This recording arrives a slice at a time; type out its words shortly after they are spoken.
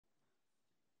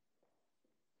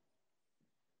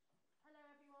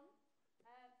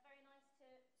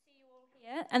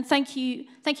here, and thank you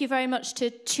very much to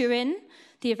Turin,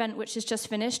 the event which has just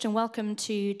finished, and welcome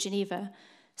to Geneva.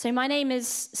 So my name is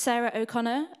Sarah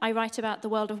O'Connor. I write about the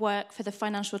world of work for the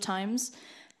Financial Times,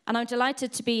 and I'm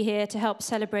delighted to be here to help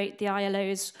celebrate the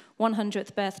ILO's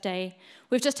 100th birthday.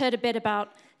 We've just heard a bit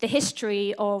about the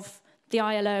history of the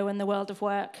ILO and the world of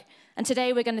work, and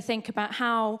today we're going to think about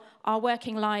how our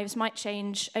working lives might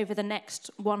change over the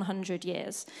next 100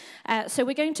 years. So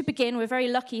we're going to begin. We're very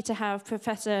lucky to have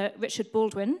Professor Richard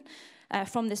Baldwin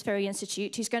from this very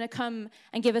institute, who's going to come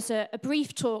and give us a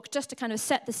brief talk just to kind of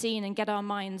set the scene and get our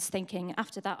minds thinking.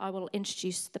 After that, I will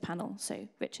introduce the panel. So,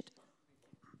 Richard.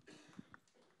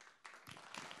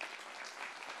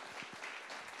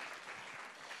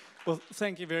 Well,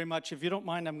 thank you very much. If you don't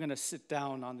mind, I'm going to sit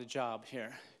down on the job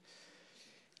here.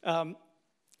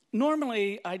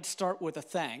 Normally, I'd start with a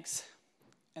thanks,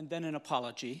 and then an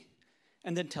apology,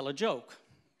 and then tell a joke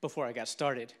before I got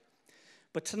started.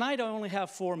 But tonight I only have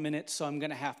 4 minutes, so I'm going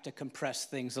to have to compress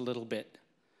things a little bit.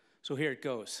 So here it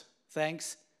goes.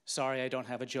 Thanks. Sorry, I don't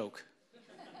have a joke.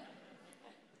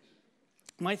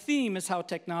 My theme is how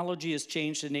technology has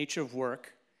changed the nature of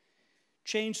work,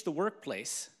 changed the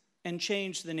workplace, and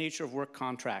changed the nature of work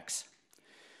contracts.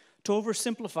 To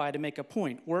oversimplify, to make a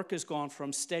point, work has gone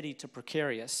from steady to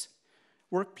precarious.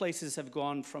 Workplaces have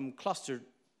gone from clustered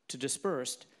to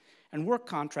dispersed, and work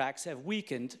contracts have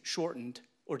weakened, shortened,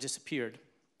 or disappeared.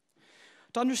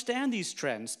 To understand these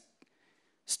trends,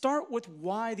 start with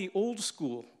why the old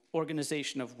school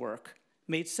organization of work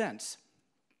made sense.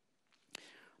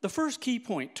 The first key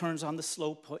point turns on the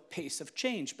slow pace of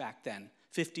change back then,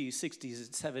 50s, 60s,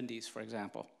 and 70s, for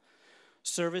example.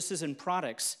 Services and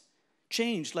products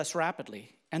changed less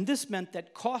rapidly, and this meant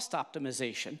that cost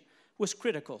optimization was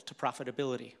critical to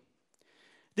profitability.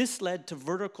 This led to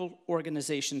vertical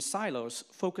organization silos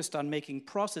focused on making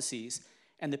processes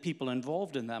and the people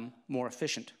involved in them more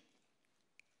efficient.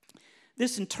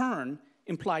 This, in turn,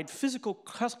 implied physical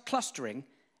clustering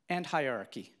and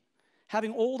hierarchy.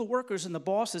 Having all the workers and the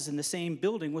bosses in the same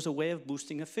building was a way of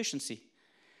boosting efficiency.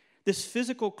 This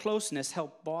physical closeness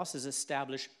helped bosses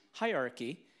establish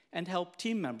hierarchy and help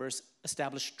team members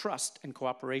establish trust and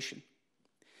cooperation.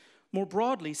 More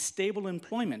broadly, stable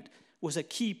employment was a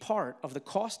key part of the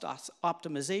cost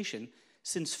optimization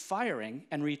since firing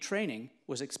and retraining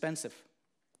was expensive.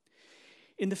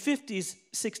 In the 50s,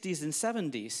 60s, and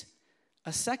 70s,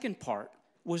 a second part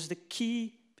was the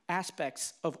key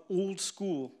aspects of old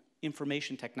school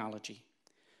information technology.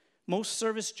 Most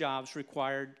service jobs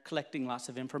required collecting lots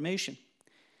of information.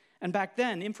 And back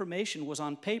then, information was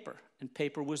on paper, and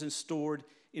paper was stored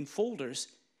in folders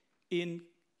in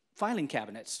filing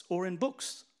cabinets or in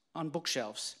books on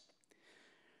bookshelves.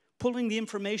 Pulling the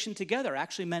information together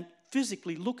actually meant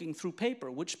physically looking through paper,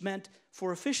 which meant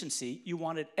for efficiency, you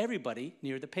wanted everybody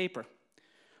near the paper.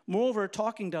 Moreover,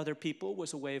 talking to other people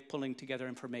was a way of pulling together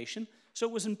information, so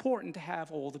it was important to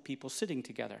have all the people sitting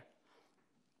together.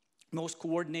 Most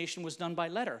coordination was done by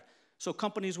letter, so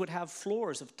companies would have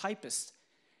floors of typists.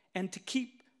 And to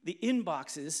keep the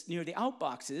inboxes near the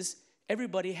outboxes,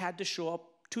 everybody had to show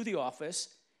up to the office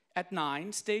at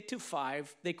 9, stay till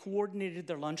 5. They coordinated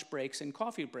their lunch breaks and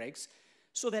coffee breaks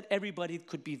so that everybody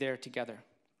could be there together.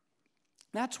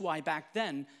 That's why back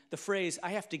then, the phrase,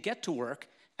 "I have to get to work,"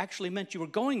 actually meant you were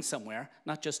going somewhere,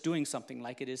 not just doing something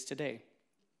like it is today.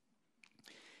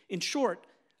 In short,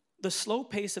 the slow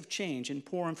pace of change in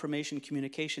poor information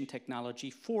communication technology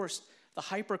forced the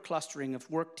hyper-clustering of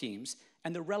work teams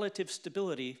and the relative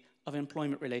stability of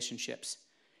employment relationships.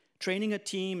 Training a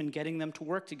team and getting them to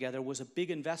work together was a big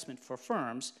investment for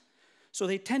firms, so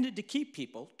they tended to keep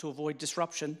people to avoid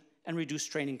disruption and reduce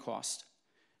training costs.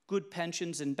 Good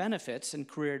pensions and benefits and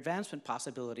career advancement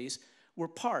possibilities were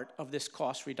part of this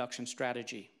cost reduction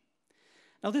strategy.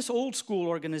 Now, this old school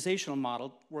organizational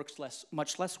model works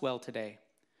much less well today.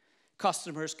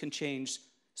 Customers can change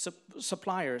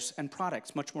suppliers and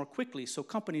products much more quickly, so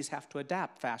companies have to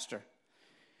adapt faster.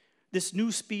 This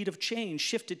new speed of change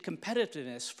shifted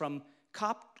competitiveness from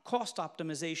cost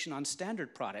optimization on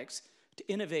standard products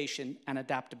to innovation and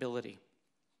adaptability.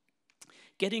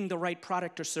 Getting the right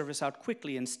product or service out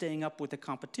quickly and staying up with the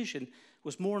competition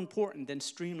was more important than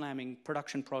streamlining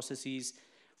production processes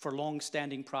for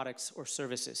long-standing products or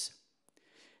services.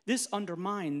 This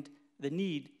undermined the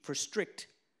need for strict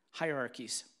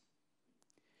hierarchies.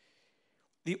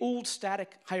 The old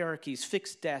static hierarchies,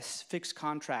 fixed desks, fixed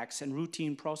contracts, and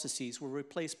routine processes were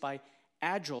replaced by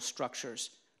agile structures,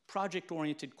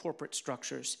 project-oriented corporate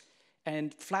structures,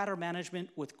 and flatter management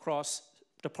with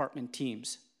cross-department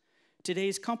teams.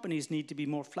 Today's companies need to be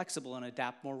more flexible and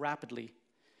adapt more rapidly.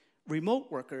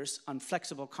 Remote workers on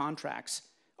flexible contracts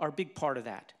are a big part of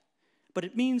that. But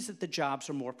it means that the jobs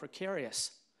are more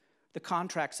precarious. The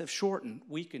contracts have shortened,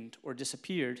 weakened, or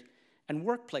disappeared, and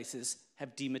workplaces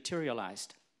have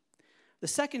dematerialized. The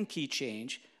second key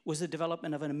change was the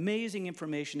development of an amazing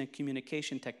information and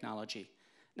communication technology.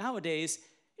 Nowadays,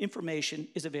 information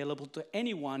is available to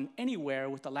anyone, anywhere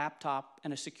with a laptop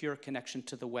and a secure connection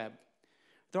to the web.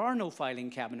 There are no filing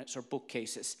cabinets or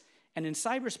bookcases, and in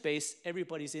cyberspace,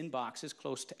 everybody's inbox is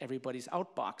close to everybody's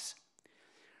outbox.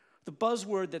 The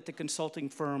buzzword that the consulting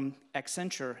firm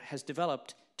Accenture has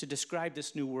developed to describe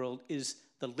this new world is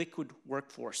the liquid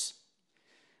workforce.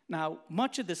 Now,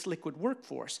 much of this liquid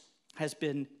workforce has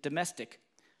been domestic,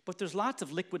 but there's lots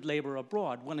of liquid labor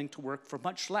abroad willing to work for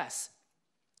much less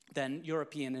than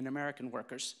European and American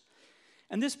workers.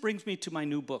 And this brings me to my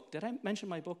new book. Did I mention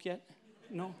my book yet?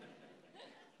 No?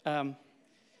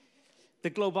 The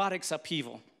Globotics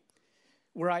Upheaval,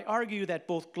 where I argue that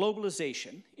both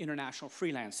globalization, international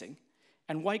freelancing,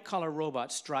 and white-collar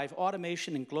robots drive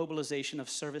automation and globalization of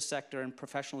service sector and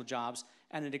professional jobs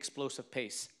at an explosive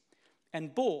pace.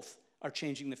 And both are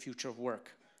changing the future of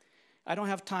work. I don't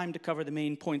have time to cover the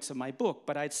main points of my book,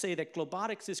 but I'd say that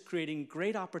globotics is creating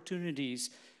great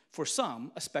opportunities for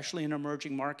some, especially in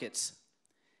emerging markets.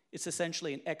 It's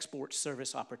essentially an export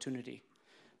service opportunity,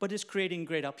 but it's creating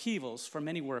great upheavals for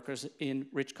many workers in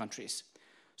rich countries.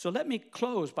 So let me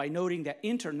close by noting that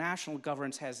international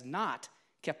governance has not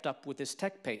kept up with this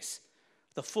tech pace.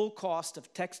 The full cost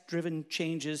of tech-driven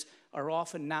changes are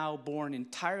often now borne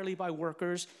entirely by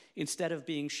workers instead of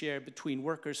being shared between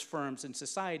workers, firms, and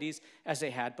societies as they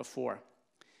had before.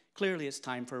 Clearly, it's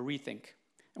time for a rethink.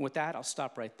 And with that, I'll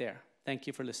stop right there. Thank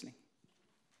you for listening.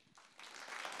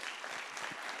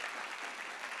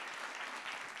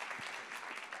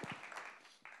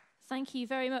 Thank you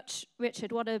very much,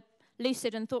 Richard. What a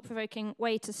lucid and thought-provoking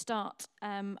way to start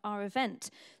our event.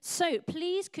 So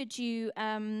please could you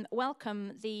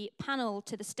welcome the panel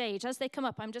to the stage. As they come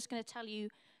up, I'm just going to tell you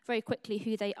very quickly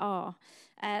who they are.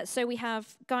 So we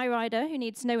have Guy Ryder, who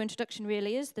needs no introduction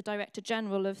really, is the Director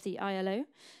General of the ILO.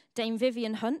 Dame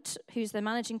Vivian Hunt, who's the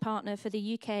Managing Partner for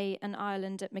the UK and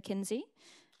Ireland at McKinsey.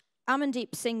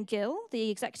 Amandeep Singh Gill, the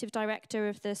Executive Director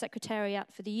of the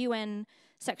Secretariat for the UN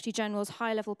Secretary General's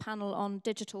High-Level Panel on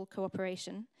Digital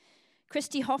Cooperation.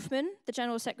 Christy Hoffman, the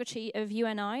General Secretary of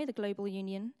UNI, the Global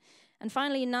Union. And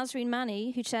finally, Nazreen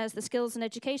Mani, who chairs the Skills and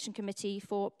Education Committee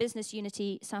for Business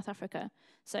Unity South Africa.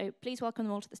 So please welcome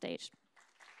them all to the stage.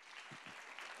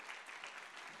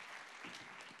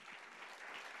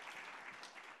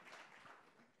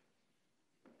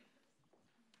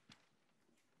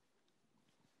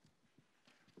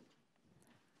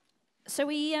 So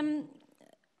we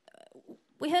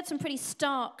heard some pretty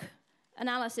stark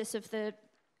analysis of the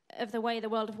way the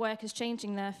world of work is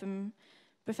changing there from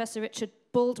Professor Richard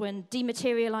Baldwin: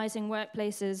 dematerializing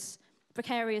workplaces,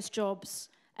 precarious jobs,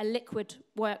 a liquid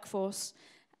workforce.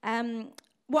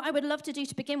 What I would love to do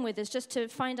to begin with is just to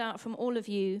find out from all of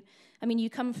you, I mean, you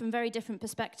come from very different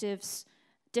perspectives,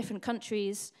 different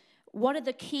countries. What are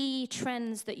the key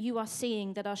trends that you are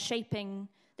seeing that are shaping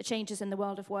the changes in the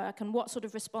world of work, and what sort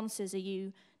of responses are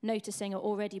you noticing are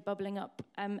already bubbling up?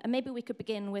 And maybe we could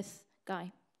begin with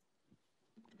Guy.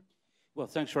 Well,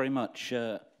 thanks very much.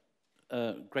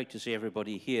 Great to see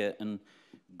everybody here, and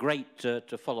great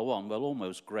to follow on. Well,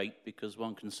 almost great, because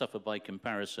one can suffer by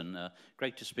comparison.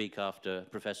 Great to speak after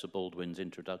Professor Baldwin's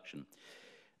introduction.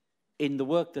 In the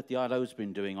work that the ILO's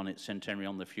been doing on its centenary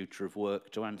on the future of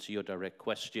work, to answer your direct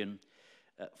question,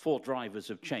 4 drivers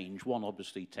of change. One,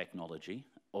 obviously, technology,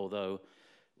 although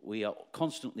we are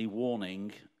constantly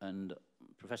warning, and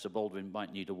Professor Baldwin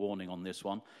might need a warning on this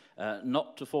one,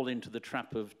 not to fall into the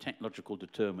trap of technological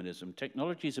determinism.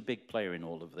 Technology is a big player in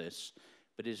all of this,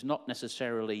 but is not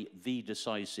necessarily the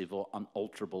decisive or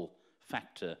unalterable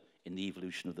factor in the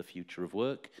evolution of the future of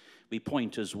work. We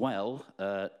point as well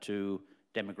to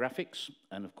demographics,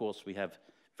 and of course we have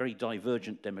very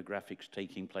divergent demographics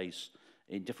taking place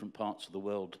in different parts of the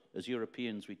world. As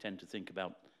Europeans, we tend to think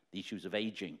about the issues of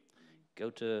aging. Go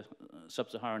to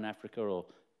sub-Saharan Africa or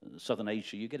Southern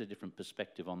Asia, you get a different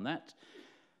perspective on that.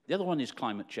 The other one is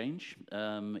climate change.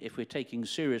 If we're taking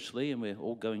seriously, and we're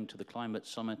all going to the climate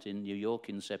summit in New York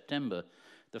in September,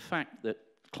 the fact that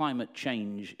climate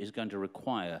change is going to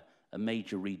require a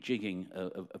major rejigging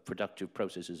of productive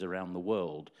processes around the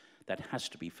world, that has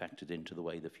to be factored into the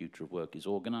way the future of work is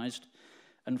organized.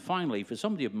 And finally, for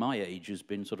somebody of my age who's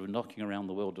been sort of knocking around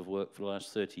the world of work for the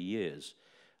last 30 years,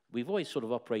 we've always sort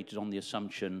of operated on the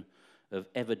assumption of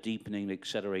ever deepening,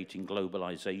 accelerating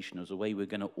globalization as a way we're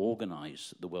going to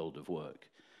organize the world of work.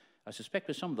 I suspect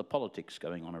with some of the politics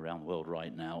going on around the world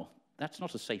right now, that's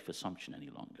not a safe assumption any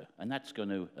longer, and that's going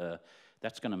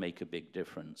to make a big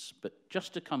difference. But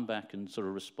just to come back and sort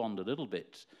of respond a little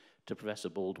bit to Professor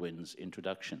Baldwin's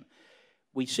introduction,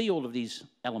 we see all of these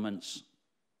elements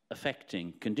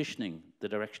affecting, conditioning the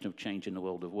direction of change in the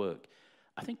world of work.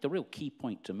 I think the real key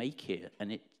point to make here,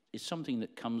 and it is something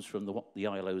that comes from what the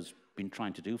ILO's been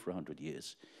trying to do for 100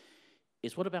 years,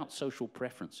 is what about social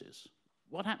preferences?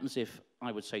 What happens if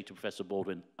I would say to Professor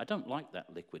Baldwin, I don't like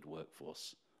that liquid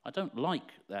workforce. I don't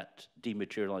like that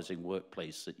dematerializing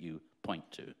workplace that you point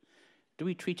to. Do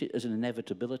we treat it as an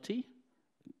inevitability?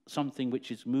 Something which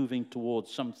is moving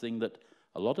towards something that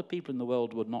a lot of people in the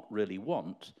world would not really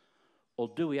want? Or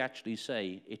do we actually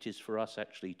say it is for us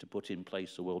actually to put in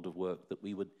place a world of work that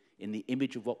we would, in the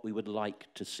image of what we would like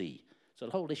to see? So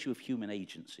the whole issue of human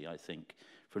agency, I think,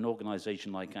 for an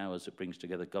organization like ours that brings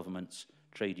together governments,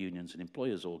 trade unions, and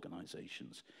employers'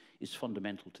 organizations, is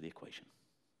fundamental to the equation.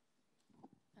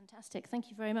 Fantastic, thank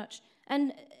you very much.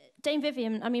 And Dame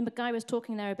Vivian, I mean, Guy was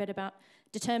talking there a bit about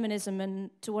determinism and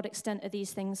to what extent are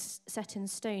these things set in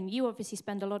stone. You obviously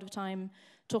spend a lot of time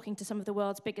talking to some of the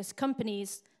world's biggest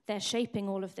companies. They're shaping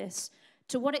all of this.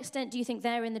 To what extent do you think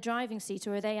they're in the driving seat,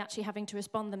 or are they actually having to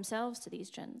respond themselves to these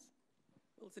trends?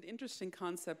 Well, it's an interesting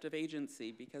concept of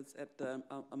agency, because at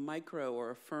a micro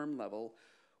or a firm level,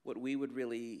 what we would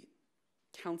really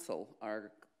counsel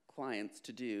our clients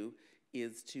to do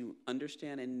is to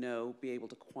understand and know, be able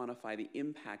to quantify the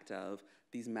impact of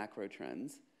these macro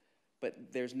trends.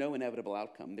 But there's no inevitable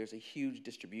outcome. There's a huge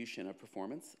distribution of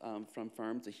performance from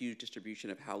firms, a huge distribution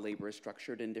of how labor is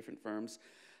structured in different firms.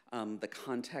 The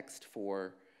context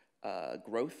for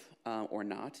growth or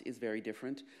not is very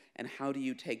different. And how do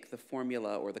you take the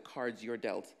formula or the cards you're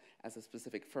dealt as a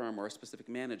specific firm or a specific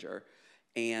manager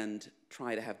and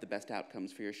try to have the best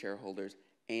outcomes for your shareholders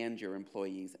and your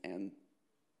employees and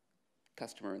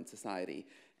customer and society,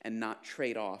 and not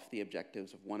trade off the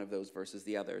objectives of one of those versus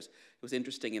the others. It was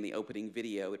interesting in the opening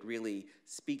video, it really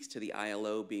speaks to the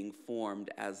ILO being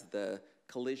formed as the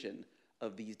collision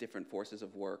of these different forces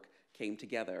of work came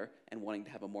together, and wanting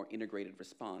to have a more integrated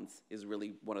response is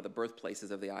really one of the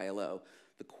birthplaces of the ILO.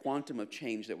 The quantum of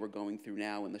change that we're going through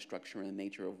now in the structure and the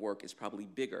nature of work is probably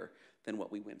bigger than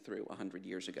what we went through 100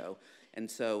 years ago.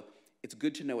 And so it's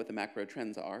good to know what the macro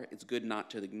trends are. It's good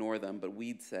not to ignore them, but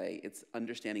we'd say it's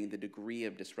understanding the degree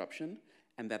of disruption,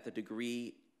 and that the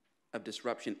degree of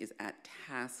disruption is at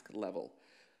task level.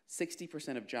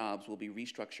 60% of jobs will be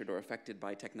restructured or affected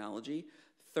by technology.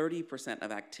 30%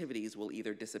 of activities will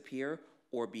either disappear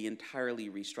or be entirely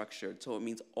restructured. So it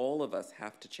means all of us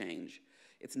have to change.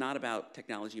 It's not about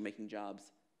technology making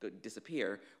jobs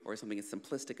disappear or something as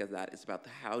simplistic as that. It's about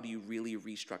how do you really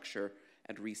restructure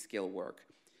and reskill work.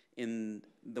 In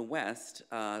the West,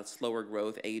 slower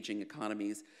growth, aging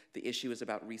economies, the issue is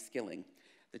about reskilling.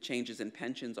 The changes in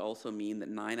pensions also mean that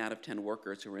 9 out of 10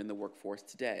 workers who are in the workforce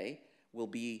today will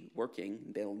be working,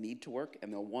 they'll need to work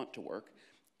and they'll want to work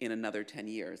in another 10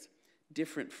 years.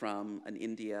 Different from an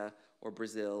India or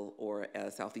Brazil or a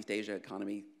Southeast Asia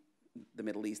economy, the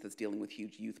Middle East, that's dealing with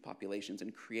huge youth populations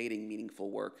and creating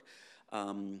meaningful work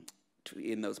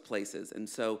in those places. And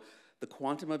so the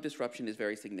quantum of disruption is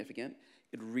very significant.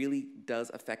 It really does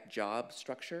affect job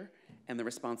structure, and the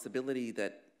responsibility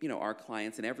that our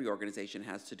clients and every organization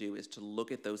has to do is to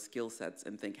look at those skill sets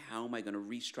and think, how am I going to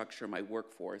restructure my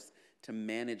workforce to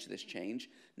manage this change,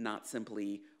 not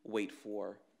simply wait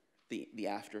for the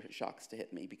aftershocks to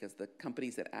hit me, because the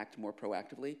companies that act more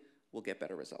proactively will get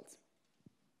better results.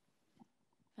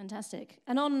 Fantastic.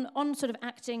 And on sort of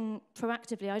acting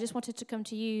proactively, I just wanted to come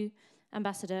to you,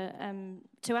 Ambassador,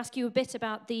 to ask you a bit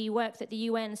about the work that the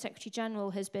UN Secretary General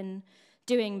has been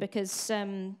doing, because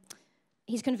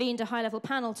he's convened a high-level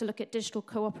panel to look at digital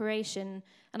cooperation.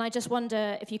 And I just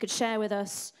wonder if you could share with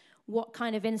us what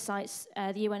kind of insights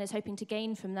the UN is hoping to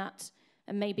gain from that,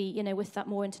 and maybe, with that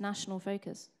more international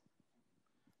focus.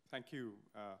 Thank you.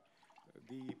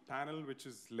 The panel, which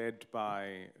is led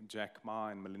by Jack Ma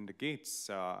and Melinda Gates,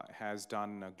 has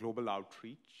done a global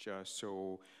outreach.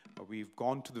 We've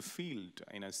gone to the field,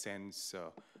 in a sense,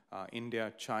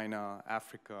 India, China,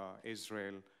 Africa,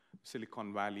 Israel,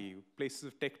 Silicon Valley, places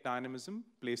of tech dynamism,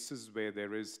 places where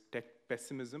there is tech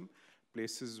pessimism,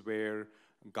 places where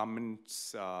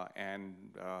governments and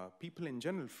people in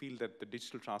general feel that the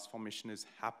digital transformation is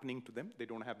happening to them. They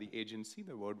don't have the agency.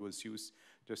 The word was used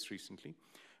just recently.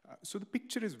 So the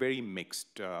picture is very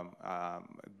mixed.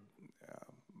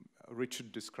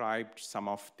 Richard described some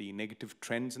of the negative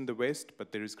trends in the West,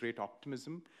 but there is great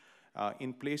optimism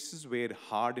in places where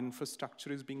hard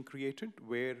infrastructure is being created,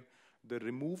 where the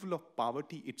removal of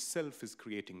poverty itself is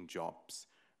creating jobs,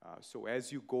 So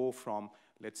as you go from,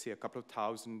 let's say, a couple of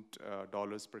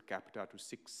 $1,000 per capita to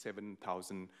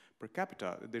 6,000-7,000 per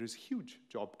capita, there is huge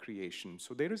job creation.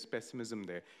 So there is pessimism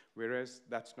there, whereas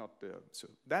that's not the, so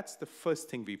that's the first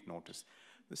thing we've noticed.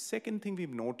 The second thing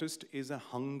we've noticed is a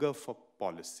hunger for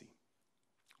policy,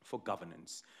 for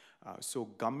governance. So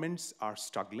governments are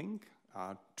struggling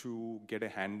to get a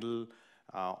handle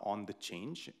on the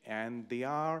change, and they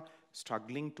are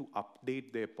struggling to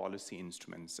update their policy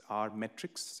instruments. Our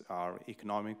metrics, our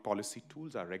economic policy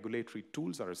tools, our regulatory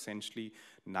tools are essentially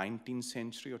 19th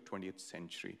century or 20th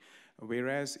century.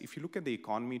 Whereas if you look at the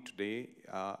economy today,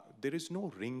 there is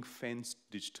no ring-fenced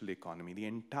digital economy. The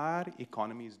entire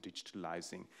economy is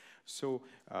digitalizing. So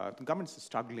the governments are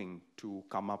struggling to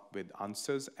come up with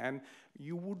answers, and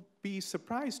you would be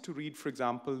surprised to read, for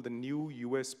example, the new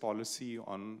US policy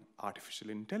on artificial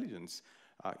intelligence.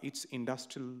 It's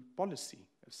industrial policy,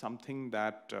 something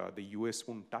that the US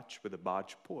won't touch with a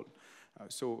barge pole.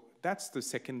 So that's the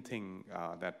second thing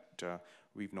that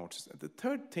we've noticed. The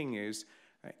third thing is,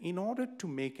 in order to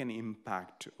make an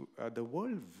impact, the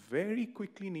world very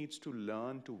quickly needs to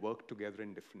learn to work together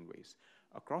in different ways,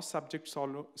 across subject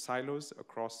silos,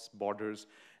 across borders.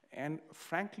 And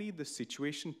frankly, the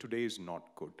situation today is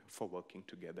not good for working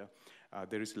together.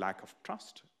 There is lack of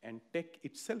trust, and tech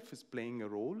itself is playing a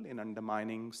role in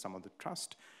undermining some of the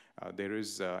trust. There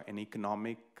is an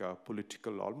economic,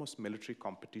 political, almost military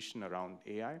competition around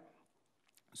AI.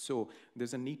 So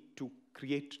there's a need to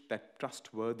create that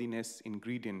trustworthiness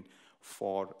ingredient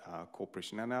for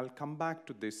cooperation. And I'll come back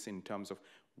to this in terms of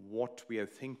what we are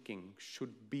thinking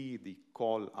should be the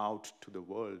call out to the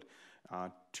world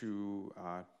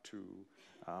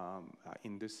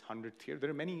in this 100th year. There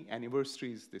are many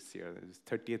anniversaries this year. There's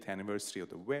 30th anniversary of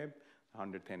the web,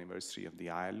 100th anniversary of the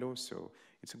ILO. So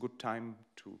it's a good time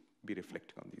to be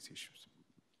reflecting on these issues.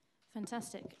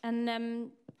 Fantastic.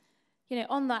 And you know,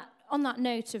 on that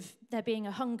note of there being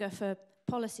a hunger for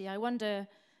policy, I wonder,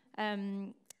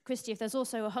 Christy, if there's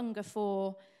also a hunger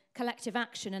for collective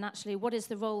action, and actually, what is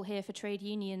the role here for trade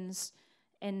unions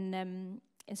in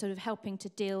sort of helping to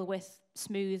deal with,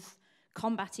 smooth,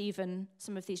 combat even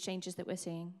some of these changes that we're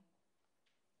seeing?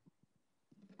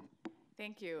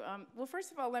 Thank you. Well,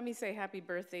 first of all, let me say happy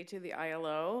birthday to the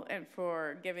ILO and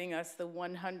for giving us the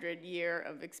 100 year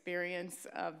of experience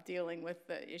of dealing with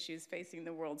the issues facing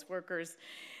the world's workers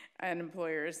and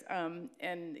employers,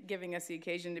 and giving us the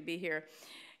occasion to be here.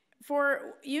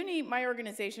 For UNI, my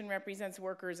organization represents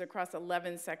workers across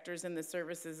 11 sectors in the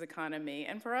services economy.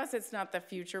 And for us, it's not the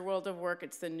future world of work,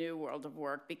 it's the new world of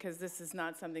work, because this is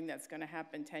not something that's going to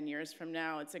happen 10 years from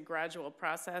now. It's a gradual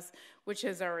process, which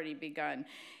has already begun.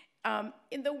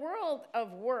 In the world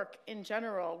of work in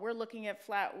general, we're looking at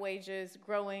flat wages,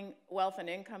 growing wealth and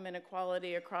income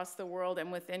inequality across the world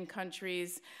and within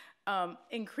countries,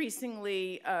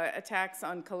 increasingly attacks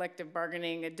on collective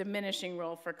bargaining, a diminishing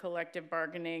role for collective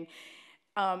bargaining,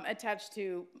 attached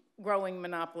to growing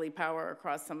monopoly power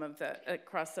across some of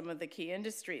the key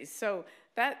industries. So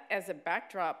that, as a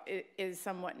backdrop, is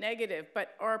somewhat negative.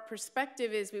 But our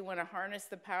perspective is we want to harness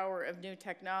the power of new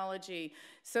technology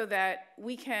so that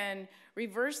we can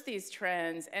reverse these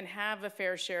trends and have a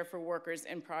fair share for workers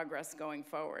in progress going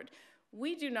forward.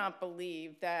 We do not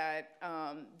believe that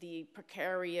the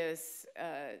precarious,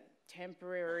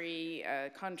 temporary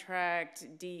contract,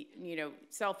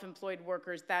 self-employed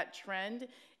workers, that trend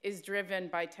is driven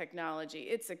by technology.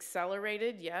 It's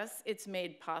accelerated, yes, it's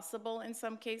made possible in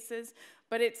some cases,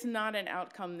 but it's not an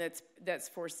outcome that's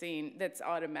foreseen, that's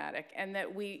automatic, and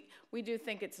that we do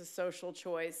think it's a social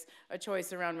choice, a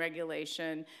choice around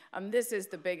regulation. This is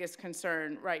the biggest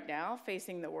concern right now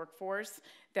facing the workforce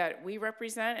that we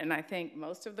represent, and I think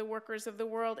most of the workers of the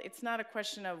world. It's not a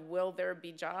question of will there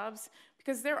be jobs,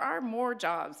 because there are more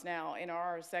jobs now in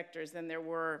our sectors than there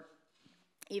were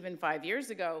even 5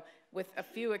 years ago, with a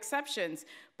few exceptions,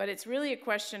 but it's really a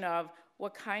question of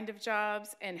what kind of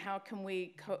jobs and how can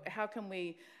we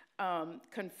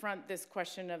confront this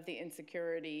question of the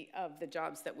insecurity of the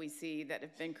jobs that we see that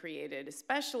have been created,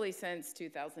 especially since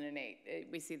 2008.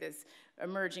 We see this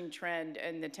emerging trend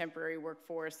in the temporary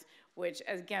workforce, which,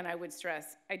 again, I would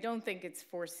stress, I don't think it's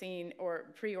foreseen or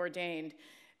preordained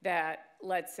that,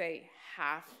 let's say,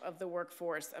 half of the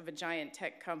workforce of a giant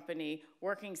tech company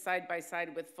working side by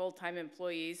side with full-time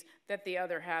employees, that the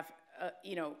other half,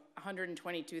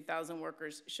 122,000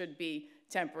 workers should be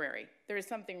temporary. There is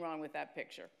something wrong with that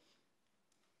picture.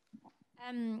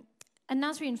 And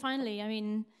Nazreen, finally, I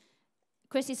mean,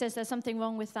 Christy says there's something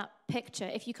wrong with that picture.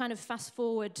 If you kind of fast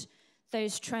forward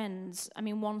those trends, I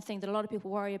mean, one thing that a lot of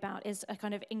people worry about is a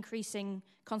kind of increasing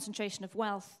concentration of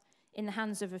wealth in the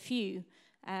hands of a few.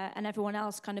 and everyone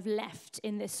else kind of left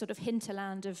in this sort of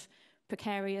hinterland of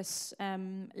precarious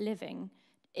living.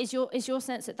 Is your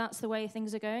sense that that's the way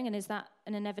things are going, and is that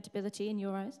an inevitability in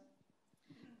your eyes?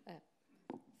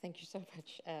 Thank you so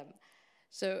much.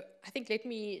 So I think let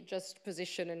me just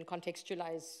position and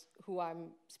contextualize who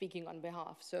I'm speaking on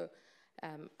behalf. So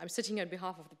I'm sitting on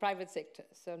behalf of the private sector,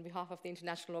 so on behalf of the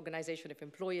International Organization of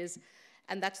Employers,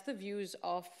 and that's the views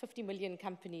of 50 million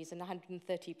companies in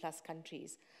 130 plus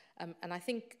countries. And I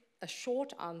think a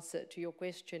short answer to your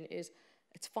question is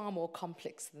it's far more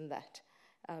complex than that.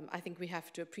 I think we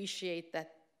have to appreciate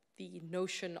that the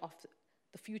notion of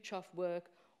the future of work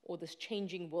or this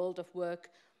changing world of work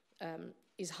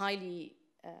is highly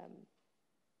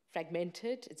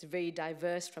fragmented. It's very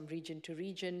diverse from region to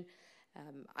region.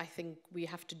 I think we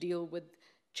have to deal with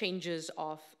changes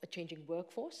of a changing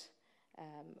workforce.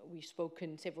 We've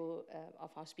spoken, several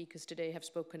of our speakers today have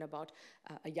spoken about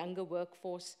a younger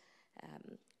workforce.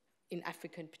 In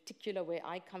Africa in particular, where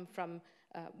I come from,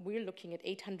 we're looking at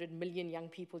 800 million young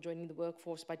people joining the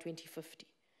workforce by 2050.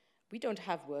 We don't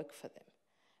have work for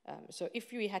them. So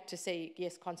if we had to say,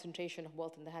 yes, concentration of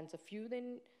wealth in the hands of few,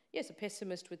 then yes, a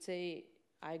pessimist would say,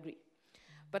 I agree.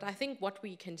 But I think what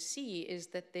we can see is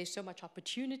that there's so much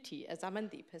opportunity, as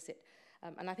Amandeep has said.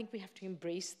 And I think we have to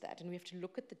embrace that, and we have to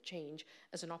look at the change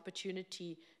as an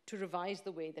opportunity to revise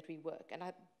the way that we work. And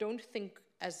I don't think,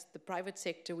 as the private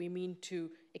sector, we mean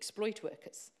to exploit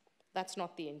workers. That's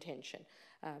not the intention.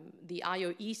 The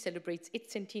IOE celebrates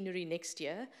its centenary next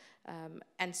year,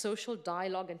 and social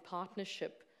dialogue and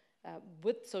partnership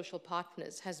with social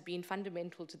partners has been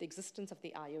fundamental to the existence of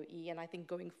the IOE. And I think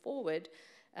going forward,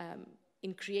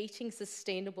 in creating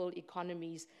sustainable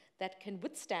economies that can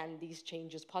withstand these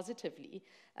changes positively,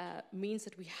 means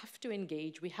that we have to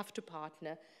engage, we have to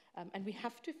partner, and we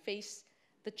have to face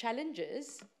the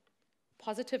challenges,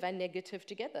 positive and negative,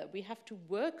 together. We have to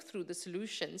work through the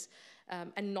solutions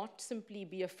and not simply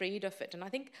be afraid of it. And I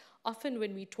think often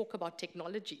when we talk about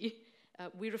technology,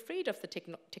 we're afraid of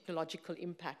the technological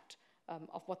impact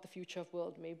of what the future of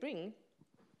world may bring.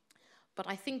 But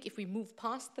I think if we move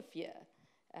past the fear,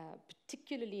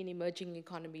 particularly in emerging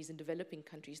economies and developing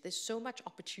countries, there's so much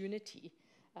opportunity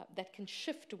that can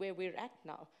shift where we're at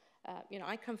now.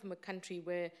 I come from a country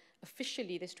where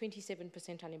officially there's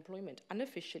 27% unemployment.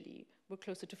 Unofficially, we're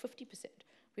closer to 50%.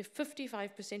 We have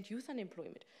 55% youth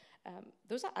unemployment.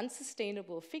 Those are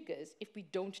unsustainable figures if we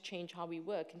don't change how we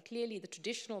work. And clearly the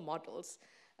traditional models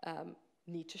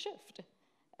need to shift.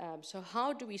 So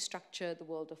how do we structure the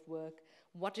world of work?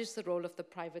 What is the role of the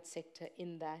private sector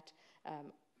in that?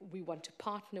 We want to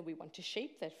partner, we want to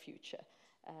shape that future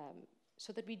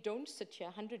so that we don't sit here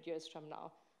 100 years from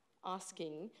now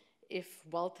asking if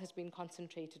wealth has been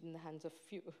concentrated in the hands of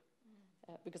few.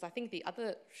 Because I think the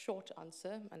other short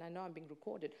answer, and I know I'm being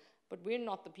recorded, but we're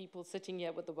not the people sitting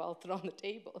here with the wealth around the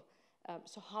table.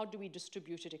 So how do we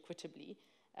distribute it equitably?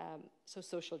 So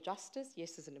social justice,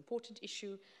 yes, is an important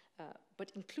issue,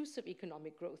 but inclusive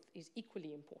economic growth is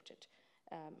equally important.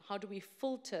 How do we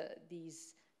filter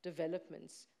these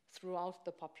developments throughout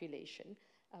the population,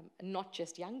 not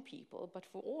just young people, but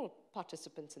for all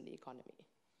participants in the economy?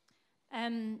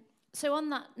 So on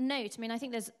that note, I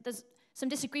think there's some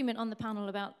disagreement on the panel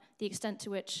about the extent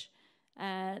to which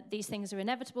these things are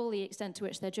inevitable, the extent to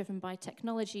which they're driven by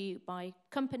technology, by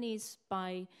companies,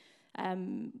 by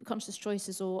conscious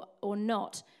choices or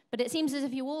not. But it seems as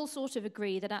if you all sort of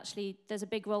agree that actually there's a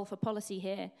big role for policy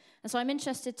here. And so I'm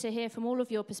interested to hear from all of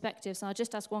your perspectives, and I'll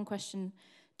just ask one question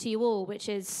to you all, which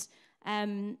is,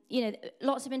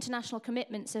 lots of international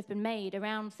commitments have been made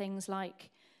around things like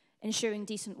ensuring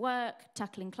decent work,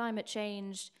 tackling climate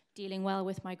change, dealing well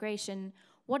with migration.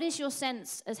 What is your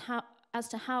sense as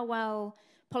to how well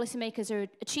policymakers are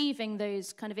achieving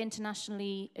those kind of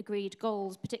internationally agreed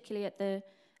goals, particularly at the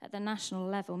national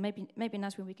level? Maybe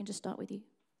Nazrin, we can just start with you.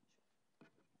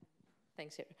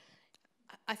 Thanks, Sarah.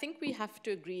 I think we have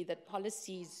to agree that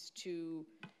policies to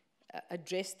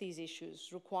address these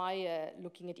issues require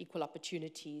looking at equal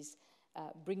opportunities,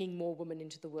 bringing more women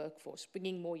into the workforce,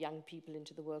 bringing more young people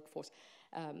into the workforce.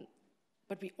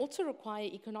 But we also require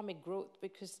economic growth,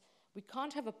 because we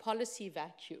can't have a policy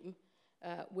vacuum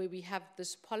where we have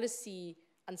this policy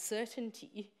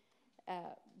uncertainty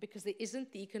because there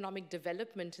isn't the economic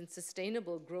development and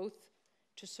sustainable growth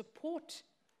to support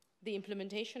the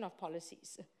implementation of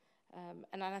policies.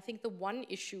 And I think the one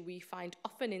issue we find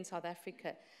often in South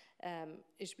Africa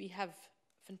is we have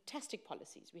fantastic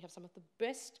policies. We have some of the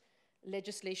best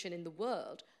legislation in the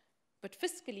world, but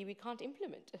fiscally we can't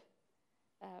implement.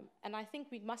 And I think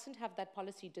we mustn't have that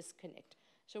policy disconnect.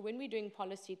 So when we're doing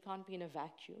policy, it can't be in a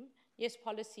vacuum. Yes,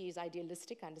 policy is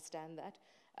idealistic, I understand that,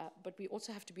 but we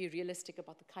also have to be realistic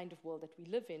about the kind of world that we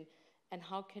live in and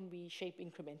how can we shape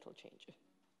incremental change.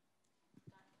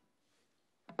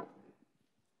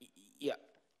 Yeah,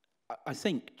 I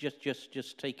think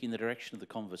just taking the direction of the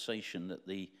conversation, that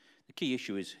the key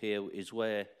issue is here is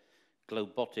where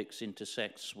globotics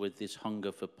intersects with this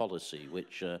hunger for policy,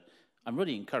 which I'm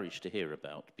really encouraged to hear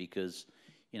about, because,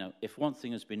 you know, if one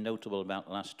thing has been notable about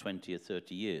the last 20 or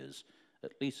 30 years,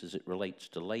 at least as it relates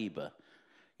to labor,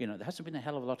 you know, there hasn't been a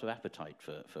hell of a lot of appetite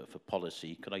for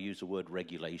policy. Could I use the word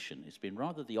regulation? It's been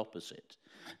rather the opposite.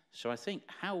 So I think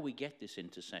how we get this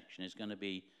intersection is going to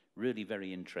be really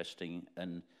very interesting,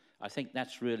 and I think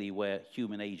that's really where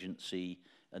human agency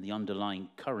and the underlying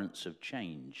currents of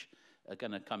change are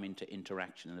going to come into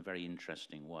interaction in a very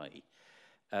interesting way.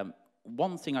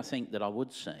 One thing I think that I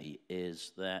would say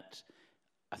is that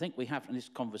I think we have, and this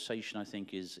conversation I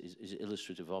think is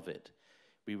illustrative of it,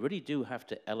 we really do have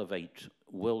to elevate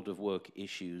world of work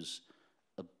issues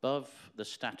above the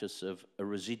status of a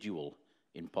residual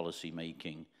in policy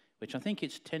making, which I think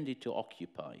it's tended to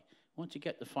occupy. Once you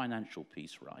get the financial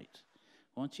piece right,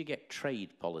 once you get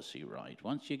trade policy right,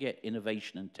 once you get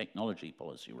innovation and technology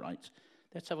policy right,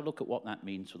 let's have a look at what that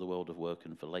means for the world of work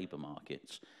and for labor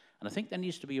markets. And I think there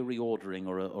needs to be a reordering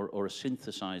or a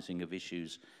synthesizing of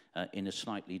issues in a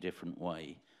slightly different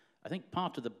way. I think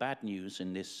part of the bad news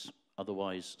in this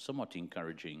otherwise somewhat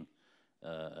encouraging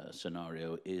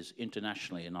scenario is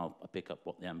internationally, and I'll pick up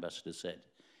what the ambassador said,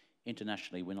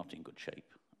 internationally we're not in good shape.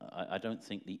 I don't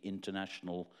think the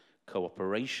international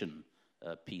cooperation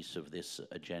piece of this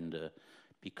agenda,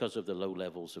 because of the low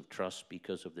levels of trust,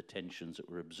 because of the tensions that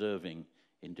we're observing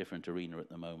in different arenas at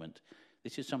the moment,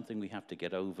 this is something we have to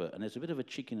get over. And there's a bit of a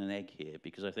chicken and egg here,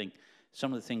 because I think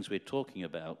some of the things we're talking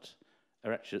about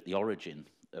are actually at the origin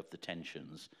of the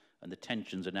tensions, and the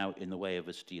tensions are now in the way of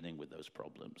us dealing with those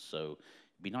problems. So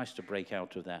it'd be nice to break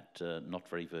out of that not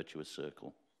very virtuous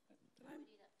circle.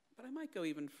 But I might go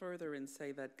even further and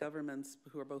say that governments,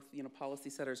 who are both, you know,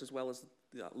 policy setters as well as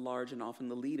the large and often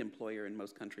the lead employer in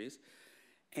most countries,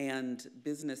 and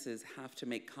businesses have to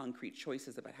make concrete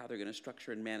choices about how they're going to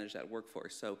structure and manage that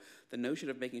workforce. So the notion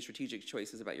of making strategic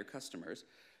choices about your customers,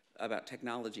 about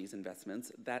technologies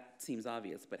investments, that seems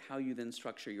obvious, but how you then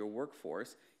structure your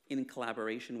workforce in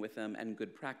collaboration with them and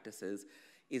good practices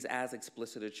is as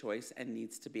explicit a choice and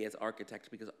needs to be as architected,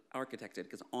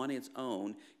 because on its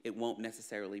own, it won't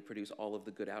necessarily produce all of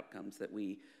the good outcomes that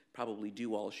we probably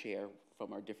do all share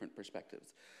from our different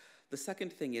perspectives. The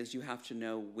second thing is you have to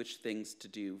know which things to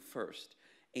do first.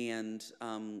 And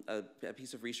a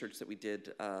piece of research that we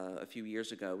did a few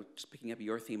years ago, just picking up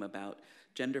your theme about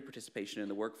gender participation in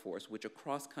the workforce, which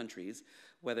across countries,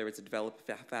 whether it's a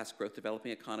fast growth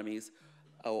developing economies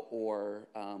or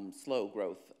slow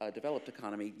growth developed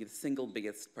economy, the single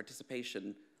biggest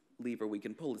participation lever we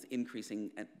can pull is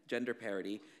increasing gender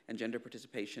parity and gender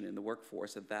participation in the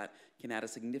workforce, and that can add a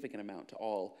significant amount to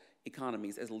all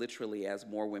economies, as literally as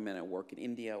more women at work in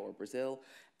India or Brazil,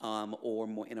 or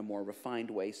more, in a more refined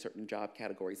way, certain job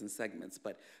categories and segments.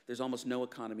 But there's almost no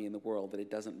economy in the world that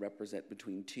it doesn't represent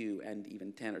between 2 and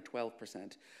even 10 or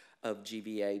 12% of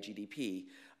GVA, GDP.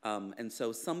 And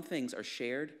so some things are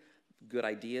shared. Good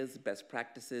ideas, best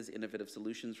practices, innovative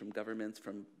solutions from governments,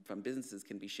 from businesses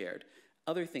can be shared.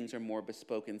 Other things are more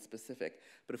bespoke and specific.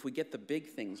 But if we get the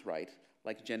big things right,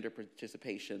 like gender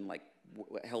participation, like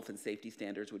health and safety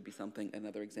standards would be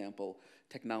another example,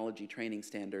 technology training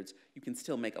standards, you can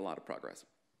still make a lot of progress.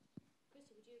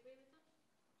 Christy, would you agree with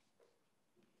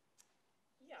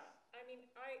that? Yeah, I mean,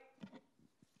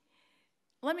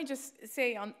 let me just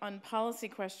say on policy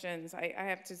questions, I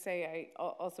have to say I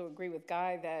also agree with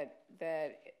Guy that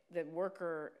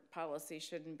worker policy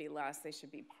shouldn't be last. They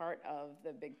should be part of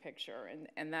the big picture,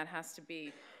 and that has to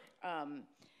be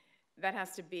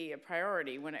a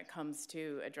priority when it comes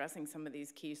to addressing some of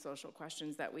these key social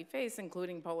questions that we face,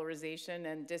 including polarization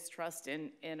and distrust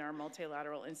in our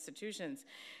multilateral institutions.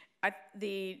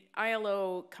 The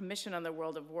ILO Commission on the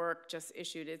World of Work just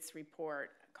issued its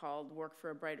report called Work for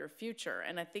a Brighter Future,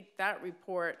 and I think that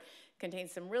report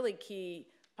contains some really key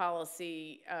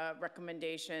policy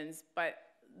recommendations, but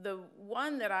the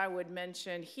one that I would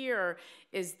mention here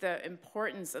is the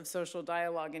importance of social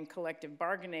dialogue and collective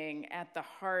bargaining at the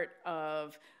heart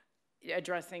of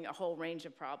addressing a whole range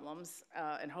of problems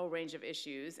and a whole range of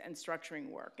issues and structuring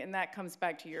work. And that comes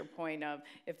back to your point of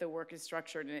if the work is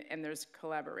structured and there's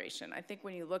collaboration. I think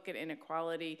when you look at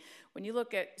inequality, when you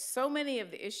look at so many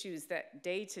of the issues that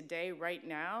day to day right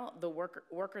now the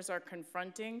workers are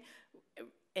confronting,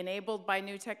 enabled by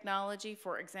new technology,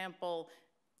 for example,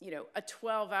 you know, a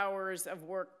 12 hours of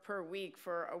work per week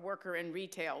for a worker in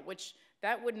retail, which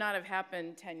That would not have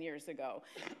happened 10 years ago.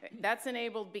 That's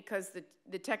enabled because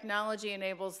the technology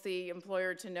enables the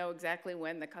employer to know exactly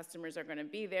when the customers are going to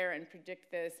be there and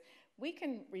predict this. We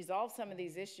can resolve some of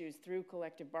these issues through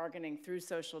collective bargaining, through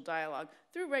social dialogue,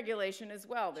 through regulation as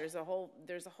well. There's a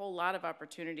whole lot of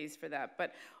opportunities for that.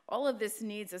 But all of this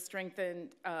needs a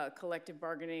strengthened collective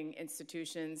bargaining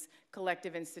institutions,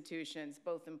 collective institutions,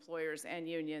 both employers and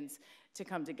unions, to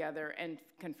come together and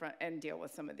confront and deal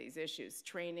with some of these issues.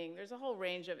 Training, there's a whole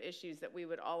range of issues that we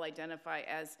would all identify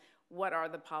as what are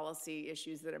the policy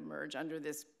issues that emerge under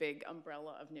this big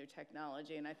umbrella of new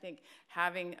technology. And I think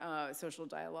having social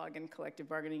dialogue and collective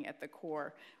bargaining at the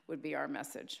core would be our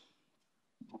message.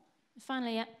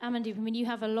 Finally, Amandeep, I mean, you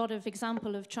have a lot of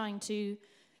example of trying to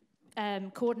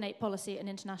coordinate policy at an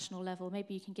international level.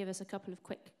 Maybe you can give us a couple of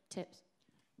quick tips.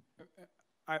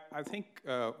 I think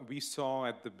we saw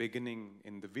at the beginning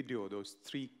in the video those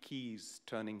 3 keys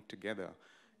turning together.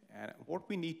 And what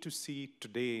we need to see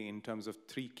today in terms of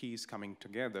 3 keys coming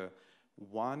together,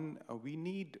 one, we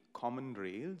need common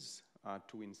rails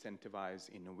to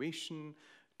incentivize innovation,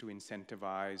 to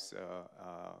incentivize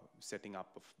setting up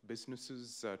of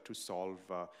businesses to solve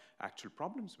actual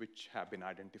problems which have been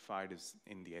identified as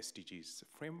in the SDGs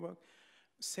framework.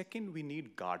 Second, we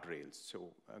need guardrails.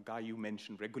 So, Guy, you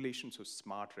mentioned regulation, so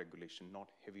smart regulation, not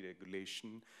heavy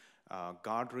regulation.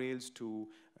 Guardrails to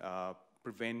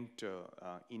prevent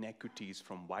inequities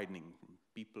from widening,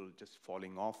 people just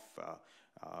falling off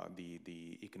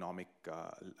the economic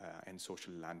and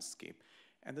social landscape.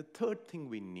 And the third thing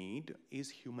we need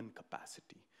is human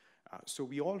capacity. So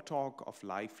we all talk of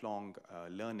lifelong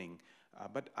learning,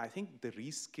 but I think the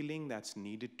reskilling that's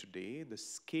needed today, the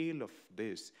scale of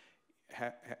this,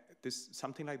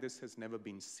 something like this has never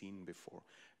been seen before.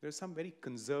 There are some very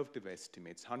conservative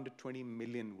estimates. 120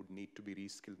 million would need to be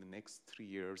reskilled in the next 3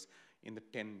 years in the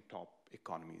 10 top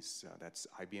economies. That's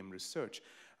IBM research.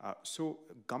 So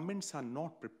governments are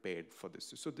not prepared for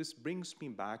this. So this brings me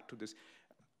back to this.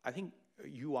 I think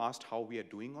you asked how we are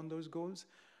doing on those goals.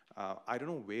 I don't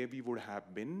know where we would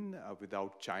have been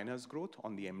without China's growth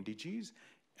on the MDGs,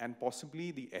 and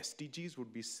possibly the SDGs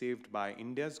would be saved by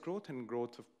India's growth and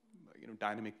growth of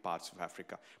dynamic parts of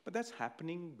Africa. But that's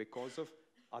happening because of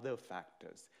other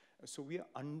factors. So we are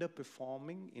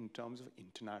underperforming in terms of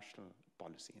international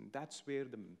policy, and that's where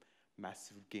the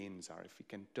massive gains are. If we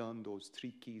can turn those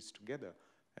 3 keys together,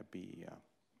 that'd be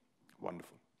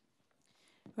wonderful.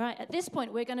 Right, at this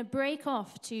point, we're going to break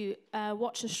off to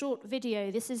watch a short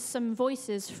video. This is some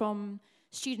voices from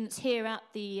students here at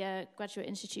the Graduate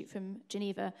Institute from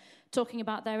Geneva talking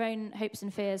about their own hopes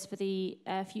and fears for the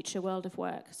future world of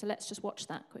work. So let's just watch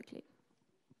that quickly.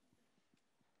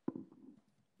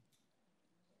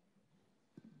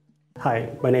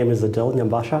 Hi, my name is Adil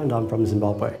Nyambasha and I'm from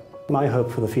Zimbabwe. My hope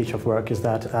for the future of work is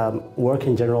that work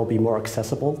in general be more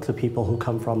accessible to people who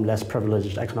come from less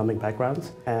privileged economic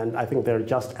backgrounds. And I think they're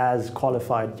just as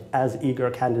qualified, as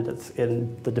eager candidates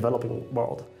in the developing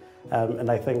world. And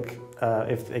I think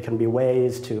if there can be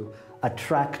ways to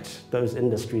attract those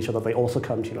industries so that they also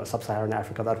come to sub-Saharan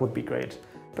Africa, that would be great.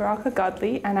 Baraka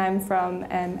Godley, and I'm from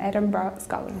Edinburgh,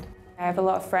 Scotland. I have a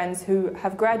lot of friends who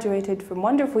have graduated from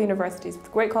wonderful universities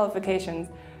with great qualifications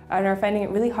and are finding it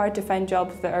really hard to find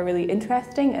jobs that are really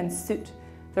interesting and suit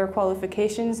their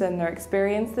qualifications and their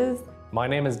experiences. My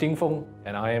name is Ding Feng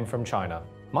and I am from China.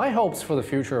 My hopes for the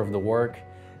future of the work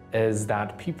is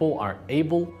that people are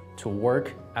able to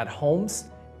work at homes,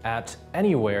 at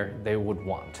anywhere they would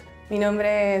want. Mi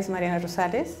nombre es Mariana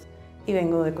Rosales y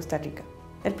vengo de Costa Rica.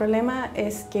 El problema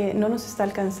es que no nos está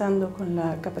alcanzando con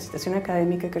la capacitación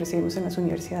académica que recibimos en las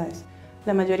universidades.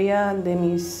 La mayoría de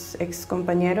mis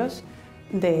excompañeros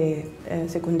de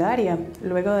secundaria,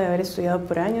 luego de haber estudiado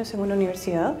por años en una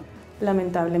universidad,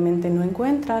 lamentablemente no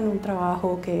encuentran un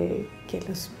trabajo que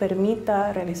les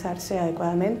permita realizarse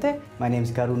adecuadamente. My name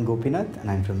is Karun Gopinath and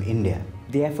I'm from India.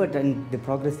 The effort and the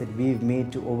progress that we've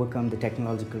made to overcome the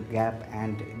technological gap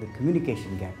and the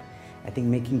communication gap, I think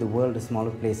making the world a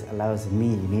smaller place allows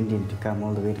me, an Indian, to come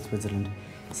all the way to Switzerland,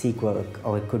 seek work,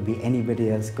 or it could be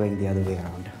anybody else going the other way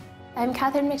around. I'm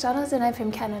Catherine McDonald and I'm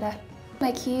from Canada.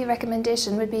 My key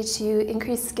recommendation would be to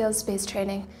increase skills-based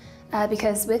training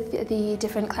because with the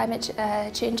different climate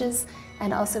changes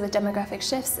and also with demographic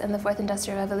shifts and the fourth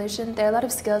industrial revolution, there are a lot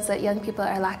of skills that young people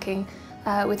are lacking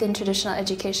within traditional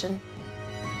education.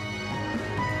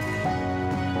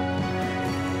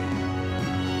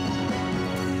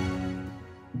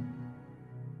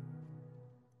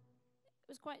 It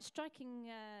was quite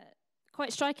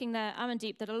striking there,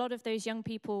 Amandeep, that a lot of those young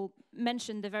people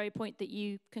mentioned the very point that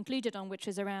you concluded on, which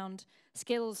is around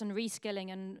skills and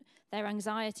reskilling and their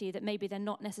anxiety that maybe they're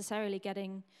not necessarily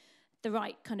getting the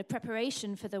right kind of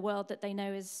preparation for the world that they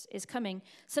know is coming.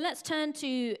 So let's turn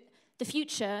to the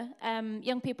future.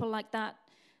 Young people like that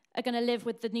are going to live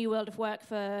with the new world of work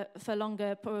for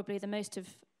longer, probably the most of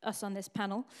us on this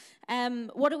panel.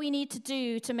 What do we need to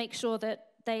do to make sure that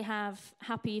they have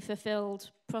happy,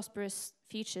 fulfilled, prosperous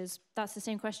futures? That's the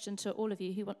same question to all of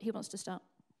you. Who wants to start?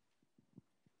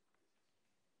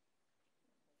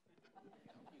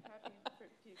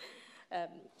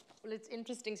 Well, it's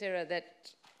interesting, Sarah,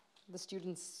 that the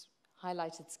students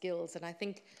highlighted skills, and I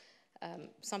think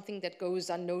something that goes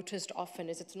unnoticed often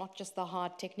is it's not just the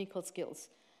hard technical skills.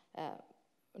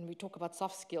 When we talk about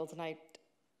soft skills, and I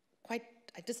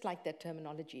dislike that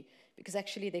terminology, because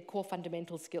actually they're core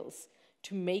fundamental skills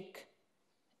to make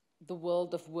the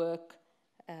world of work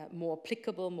more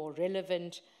applicable, more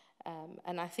relevant,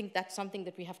 and I think that's something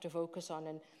that we have to focus on,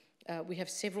 and we have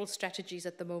several strategies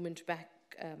at the moment back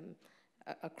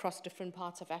across different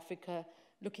parts of Africa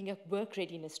looking at work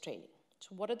readiness training.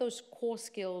 So what are those core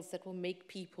skills that will make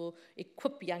people,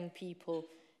 equip young people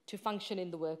to function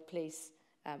in the workplace,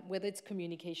 whether it's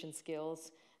communication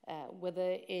skills,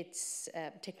 whether it's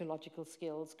technological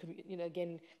skills,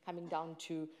 again, coming down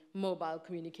to mobile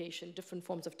communication, different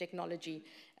forms of technology,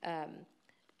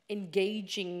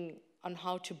 engaging on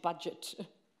how to budget.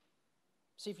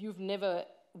 So if you've never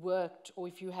worked or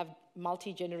if you have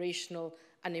multi-generational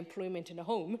unemployment in a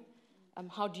home,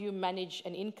 how do you manage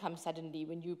an income suddenly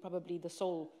when you're probably the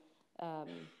sole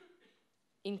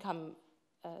income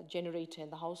generator in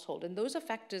the household? And those are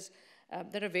factors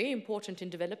that are very important in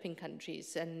developing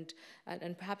countries, and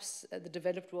perhaps the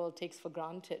developed world takes for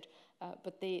granted.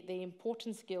 But they're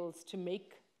important skills to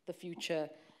make the future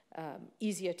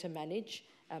easier to manage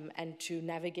and to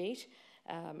navigate.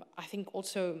 I think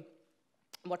also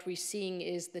what we're seeing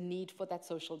is the need for that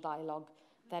social dialogue,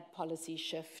 that policy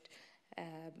shift.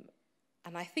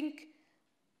 And I think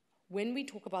when we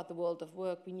talk about the world of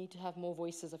work, we need to have more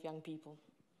voices of young people.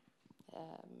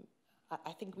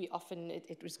 I think we often,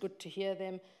 it was good to hear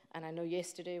them, and I know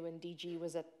yesterday when DG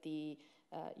was at the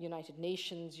United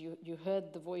Nations, you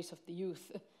heard the voice of the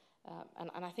youth.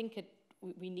 And I think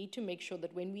we need to make sure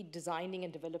that when we're designing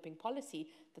and developing policy,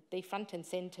 that they front and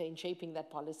center in shaping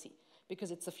that policy,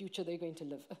 because it's the future they're going to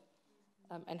live.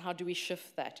 And how do we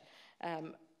shift that?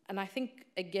 And I think,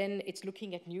 again, it's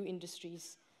looking at new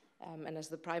industries, and as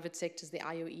the private sectors, the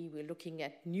IOE, we're looking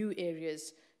at new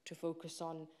areas to focus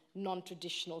on,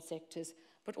 non-traditional sectors,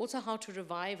 but also how to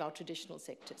revive our traditional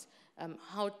sectors,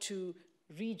 how to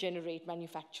regenerate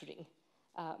manufacturing,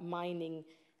 mining,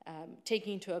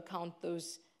 taking into account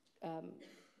those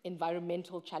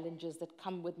environmental challenges that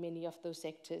come with many of those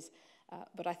sectors.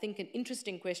 But I think an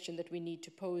interesting question that we need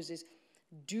to pose is,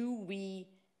 do we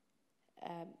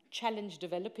challenge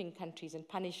developing countries and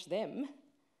punish them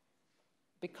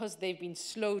because they've been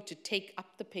slow to take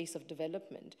up the pace of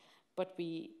development, but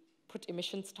we put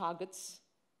emissions targets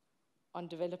on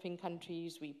developing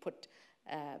countries, we put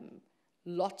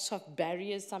lots of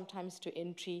barriers sometimes to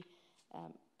entry,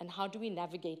 and how do we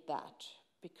navigate that?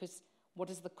 Because what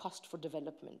is the cost for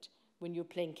development when you're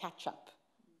playing catch up,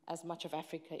 as much of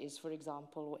Africa is, for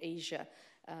example, or Asia?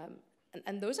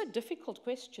 And those are difficult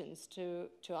questions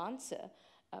to answer,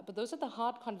 but those are the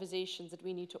hard conversations that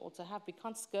we need to also have. We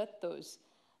can't skirt those.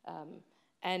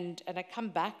 And I come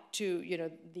back to,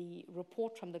 the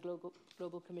report from the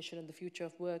Global Commission on the Future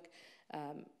of Work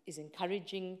is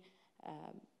encouraging.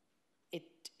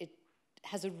 It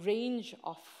has a range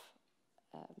of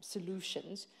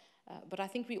solutions, but I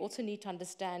think we also need to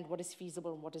understand what is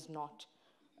feasible and what is not.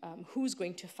 Who's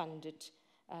going to fund it?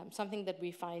 Something that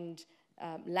we find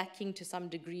lacking to some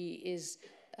degree is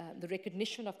the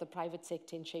recognition of the private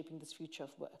sector in shaping this future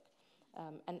of work.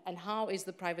 And how is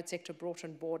the private sector brought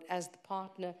on board as the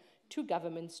partner to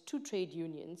governments, to trade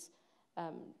unions,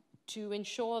 to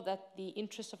ensure that the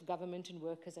interests of government and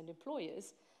workers and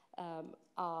employers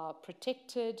are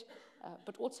protected,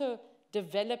 but also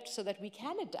developed so that we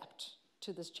can adapt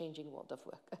to this changing world of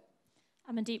work.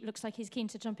 Amandeep looks like he's keen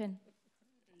to jump in.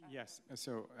 Yes,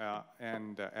 so,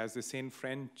 as they say in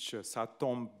French, ça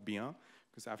tombe bien,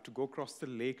 because I have to go across the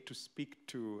lake to speak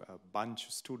to a bunch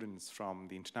of students from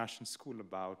the international school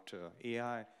about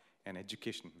AI and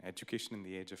education in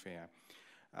the age of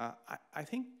AI. I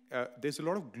think there's a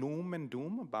lot of gloom and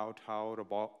doom about how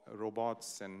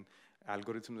robots and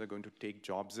algorithms are going to take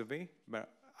jobs away, but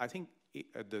I think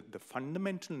the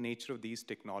fundamental nature of these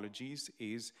technologies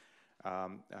is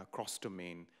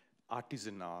cross-domain,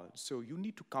 artisanal. So you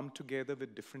need to come together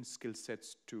with different skill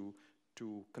sets to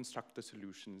to construct the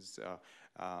solutions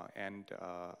and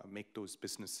make those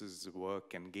businesses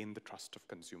work and gain the trust of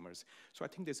consumers. So I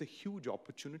think there's a huge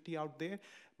opportunity out there,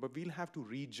 but we'll have to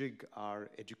rejig our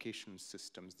education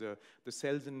systems. The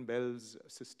cells and bells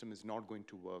system is not going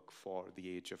to work for the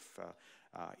age of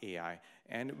AI.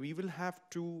 And we will have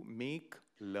to make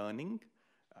learning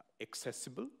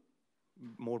accessible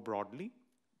more broadly,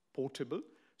 portable,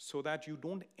 so that you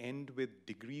don't end with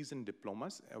degrees and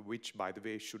diplomas, which, by the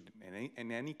way, should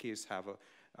in any case have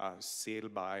a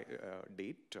sale-by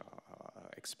date,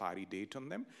 expiry date on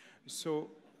them.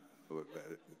 So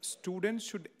students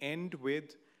should end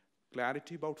with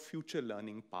clarity about future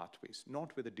learning pathways,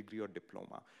 not with a degree or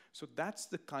diploma. So that's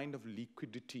the kind of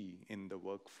liquidity in the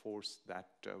workforce that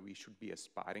we should be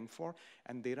aspiring for.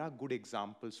 And there are good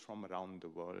examples from around the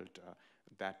world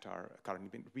that are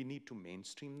currently, we need to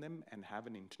mainstream them and have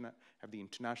the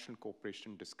international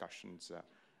cooperation discussions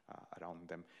around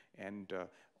them. And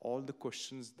all the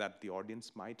questions that the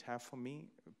audience might have for me,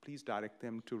 please direct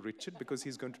them to Richard, because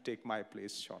he's going to take my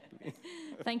place shortly.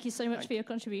 Thank you so much for your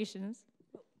contributions.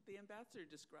 The ambassador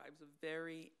describes a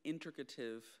very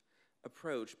intricative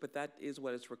approach, but that is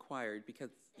what is required,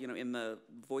 because, you know, in the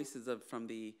voices from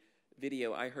the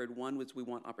video, I heard one was we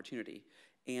want opportunity.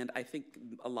 And I think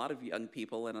a lot of young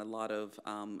people and a lot of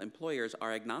employers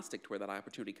are agnostic to where that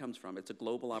opportunity comes from. It's a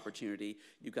global opportunity.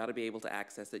 You've got to be able to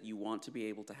access it. You want to be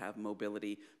able to have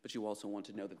mobility, but you also want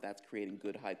to know that that's creating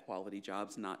good, high-quality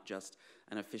jobs, not just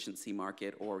an efficiency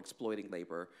market or exploiting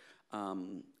labor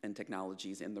and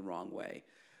technologies in the wrong way.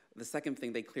 The second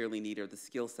thing they clearly need are the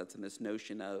skill sets and this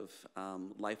notion of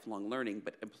lifelong learning,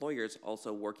 but employers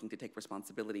also working to take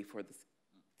responsibility for the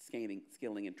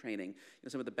skilling and training. You know,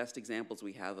 some of the best examples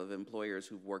we have of employers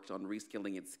who've worked on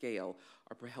reskilling at scale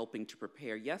are helping to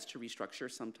prepare, yes, to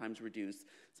restructure, sometimes reduce,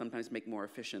 sometimes make more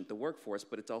efficient the workforce,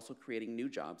 but it's also creating new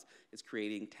jobs. It's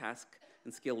creating task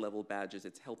and skill level badges.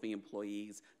 It's helping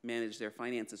employees manage their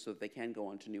finances so that they can go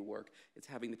on to new work. It's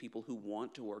having the people who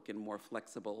want to work in more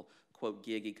flexible, quote,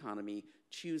 gig economy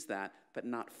choose that, but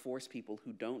not force people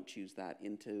who don't choose that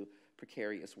into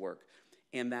precarious work.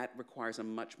 And that requires a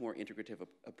much more integrative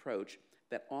approach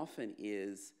that often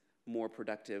is more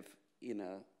productive in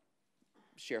a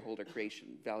shareholder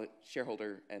creation,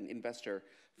 shareholder and investor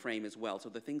frame as well. So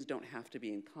the things don't have to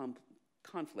be in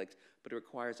conflict, but it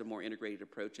requires a more integrated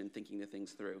approach in thinking the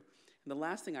things through. And the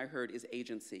last thing I heard is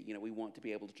agency. You know, we want to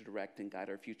be able to direct and guide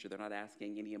our future. They're not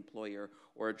asking any employer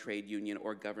or a trade union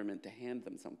or government to hand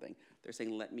them something. They're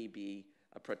saying, let me be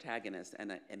a protagonist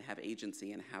and have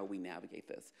agency in how we navigate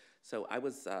this. So I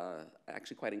was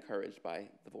actually quite encouraged by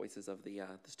the voices of the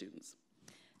students.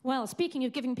 Well, speaking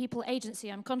of giving people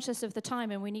agency, I'm conscious of the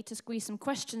time and we need to squeeze some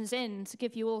questions in to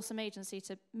give you all some agency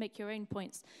to make your own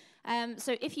points.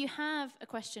 So if you have a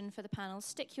question for the panel,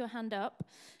 stick your hand up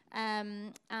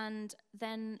and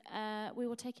then we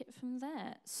will take it from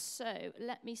there. So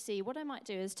let me see. What I might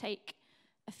do is take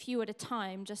a few at a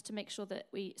time just to make sure that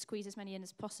we squeeze as many in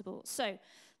as possible. So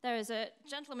there is a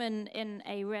gentleman in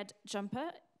a red jumper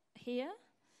here,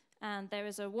 and there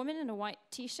is a woman in a white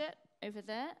t-shirt over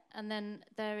there, and then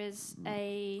there is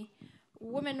a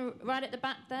woman right at the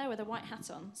back there with a white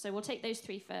hat on. So we'll take those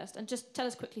three first, and just tell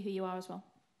us quickly who you are as well.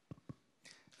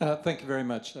 Thank you very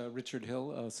much. Richard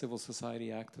Hill, a civil society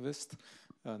activist,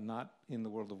 not in the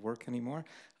world of work anymore.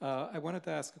 I wanted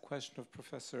to ask a question of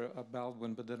Professor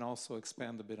Baldwin, but then also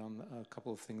expand a bit on a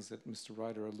couple of things that Mr.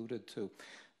 Ryder alluded to.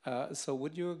 So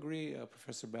would you agree,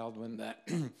 Professor Baldwin, that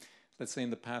let's say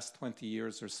in the past 20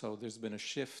 years or so, there's been a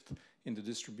shift in the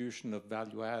distribution of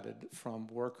value added from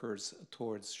workers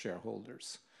towards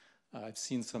shareholders? I've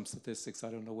seen some statistics.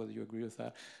 I don't know whether you agree with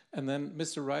that. And then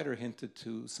Mr. Ryder hinted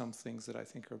to some things that I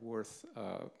think are worth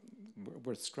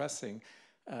stressing.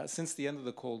 Since the end of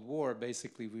the Cold War,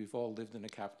 basically, we've all lived in a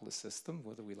capitalist system,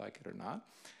 whether we like it or not.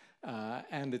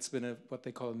 And it's been what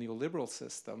they call a neoliberal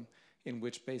system, in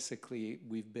which basically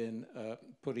we've been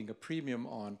putting a premium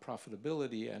on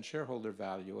profitability and shareholder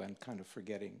value and kind of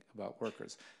forgetting about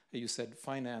workers. You said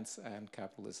finance and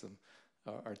capitalism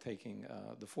are taking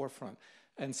the forefront.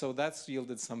 And so that's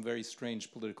yielded some very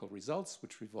strange political results,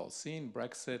 which we've all seen: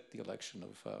 Brexit, the election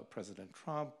of President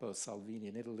Trump, Salvini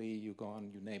in Italy, you go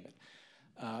on, you name it.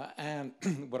 And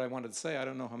what I wanted to say, I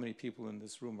don't know how many people in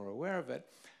this room are aware of it,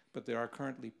 but there are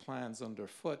currently plans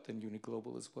underfoot, and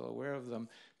Uniglobal is well aware of them,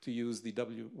 to use the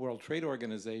World Trade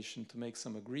Organization to make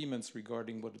some agreements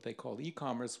regarding what they call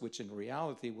e-commerce, which in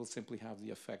reality will simply have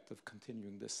the effect of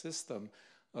continuing this system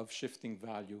of shifting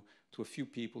value to a few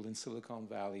people in Silicon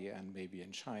Valley and maybe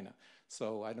in China.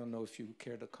 So I don't know if you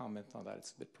care to comment on that.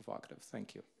 It's a bit provocative.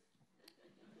 Thank you.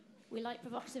 We like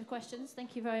provocative questions.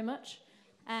 Thank you very much.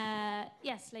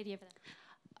 Yes, lady over there.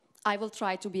 I will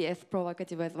try to be as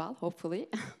provocative as well, hopefully.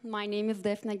 My name is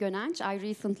Defne Gönenç. I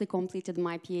recently completed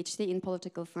my PhD in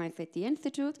political science at the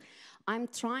Institute. I'm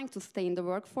trying to stay in the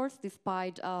workforce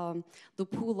despite the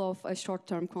pool of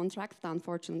short-term contracts,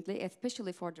 unfortunately,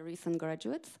 especially for the recent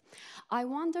graduates. I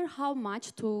wonder how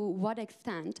much, to what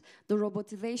extent, the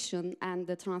robotization and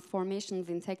the transformations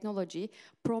in technology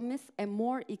promise a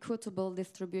more equitable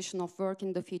distribution of work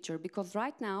in the future. Because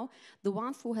right now, the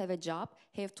ones who have a job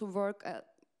have to work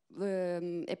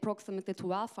approximately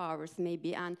 12 hours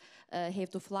maybe, and have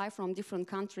to fly from different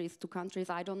countries to countries.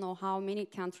 I don't know how many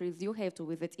countries you have to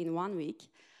visit in 1 week.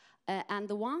 And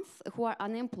the ones who are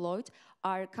unemployed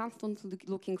are constantly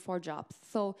looking for jobs.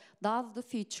 So does the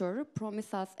future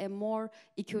promise us a more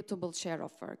equitable share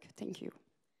of work? Thank you.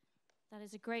 That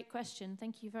is a great question.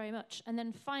 Thank you very much. And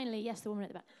then finally, yes, the woman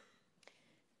at the back.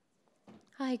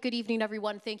 Hi, good evening,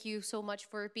 everyone. Thank you so much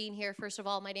for being here. First of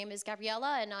all, my name is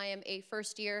Gabriella, and I am a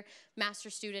first-year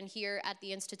master's student here at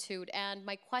the Institute. And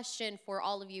my question for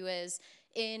all of you is,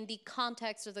 in the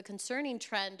context of the concerning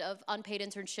trend of unpaid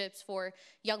internships for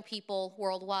young people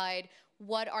worldwide,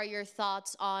 what are your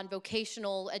thoughts on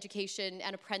vocational education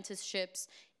and apprenticeships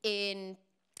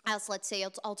as, let's say,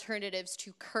 alternatives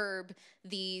to curb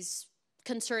these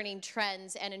concerning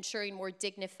trends and ensuring more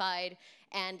dignified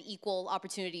and equal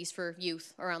opportunities for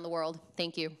youth around the world?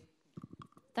 Thank you.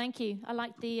 Thank you. I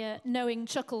like the knowing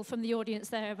chuckle from the audience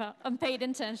there about unpaid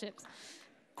internships.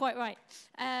 Quite right.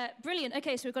 Brilliant.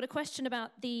 Okay, so we've got a question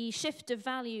about the shift of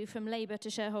value from labour to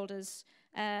shareholders.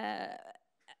 A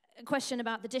question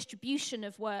about the distribution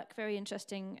of work, very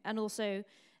interesting. And also,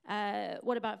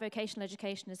 what about vocational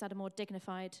education? Is that a more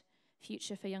dignified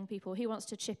future for young people? Who wants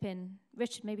to chip in?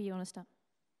 Richard, maybe you want to start.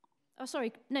 Oh,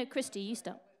 sorry. No, Christy, you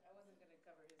start.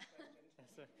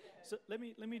 So let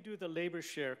me do the labor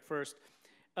share first.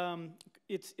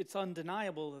 It's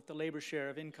undeniable that the labor share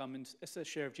of income as a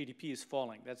share of GDP is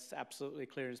falling. That's absolutely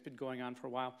clear. It's been going on for a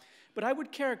while. But I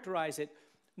would characterize it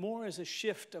more as a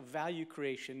shift of value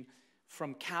creation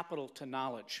from capital to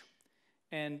knowledge.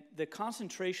 And the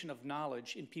concentration of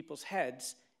knowledge in people's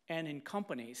heads and in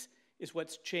companies is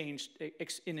what's changed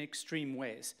in extreme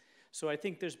ways. So I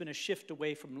think there's been a shift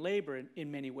away from labor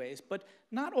in many ways, but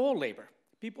not all labor.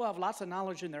 People have lots of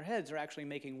knowledge in their heads are actually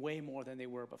making way more than they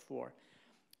were before.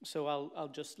 So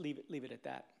I'll just leave it at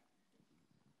that.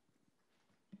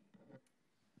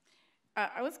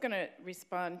 I was going to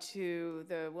respond to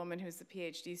the woman who's a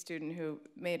PhD student who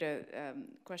made a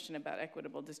question about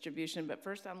equitable distribution. But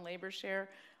first on labor share,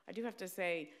 I do have to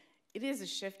say it is a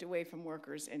shift away from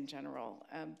workers in general,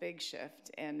 a big shift,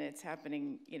 and it's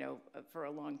happening, for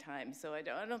a long time. So I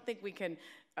don't think we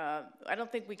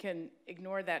can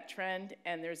ignore that trend,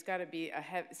 and there's got to be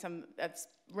a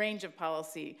range of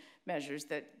policy measures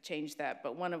that change that.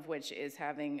 But one of which is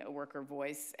having a worker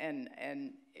voice and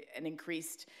an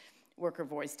increased worker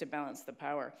voice to balance the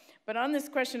power. But on this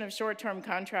question of short-term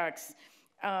contracts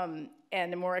and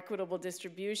a more equitable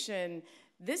distribution,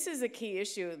 this is a key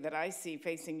issue that I see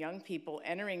facing young people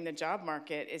entering the job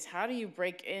market, is how do you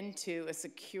break into a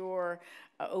secure,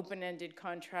 open-ended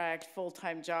contract,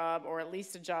 full-time job, or at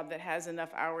least a job that has enough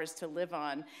hours to live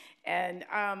on. And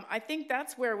I think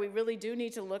that's where we really do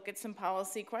need to look at some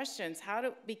policy questions.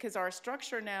 Because our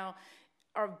structure now,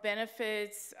 our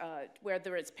benefits,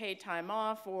 whether it's paid time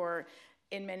off or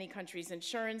in many countries,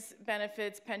 insurance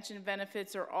benefits, pension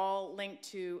benefits are all linked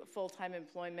to full-time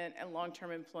employment and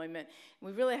long-term employment. And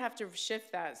we really have to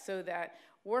shift that so that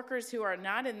workers who are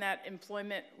not in that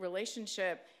employment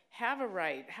relationship have a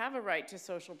right to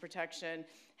social protection,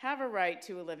 have a right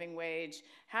to a living wage,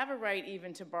 have a right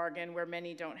even to bargain where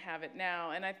many don't have it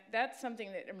now. And that's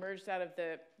something that emerged out of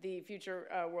the Future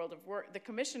World of Work, the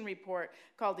Commission report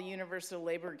called the Universal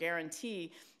Labor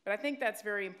Guarantee. But I think that's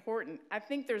very important. I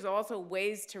think there's also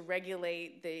ways to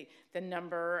regulate the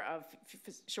number of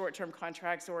short-term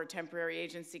contracts or temporary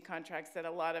agency contracts that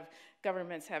a lot of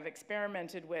governments have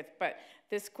experimented with. But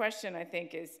this question, I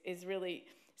think, is really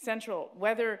central.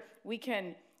 Whether we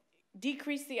can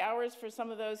decrease the hours for some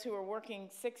of those who are working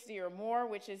 60 or more,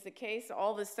 which is the case.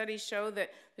 All the studies show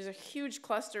that there's a huge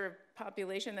cluster of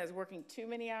population that's working too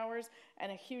many hours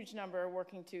and a huge number are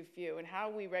working too few. And how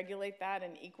we regulate that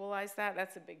and equalize that,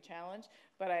 that's a big challenge.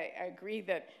 But I agree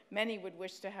that many would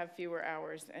wish to have fewer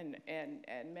hours and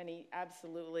many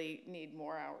absolutely need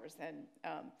more hours. And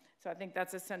so I think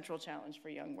that's a central challenge for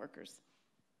young workers.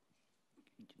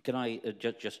 Can I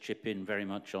just chip in very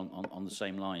much on the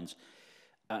same lines?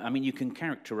 I mean, you can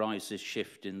characterize this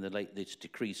shift in this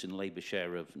decrease in labour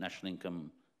share of national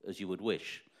income as you would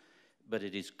wish, but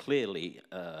it is clearly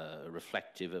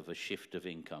reflective of a shift of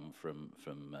income from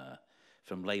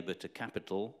from labor to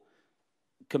capital,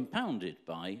 compounded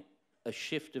by a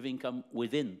shift of income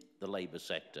within the labor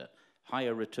sector,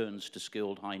 higher returns to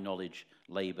skilled, high-knowledge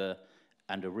labor,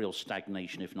 and a real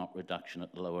stagnation, if not reduction,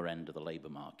 at the lower end of the labor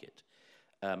market.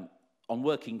 On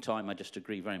working time, I just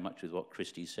agree very much with what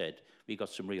Christy said. We've got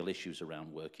some real issues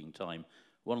around working time.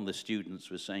 One of the students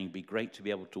was saying, it'd be great to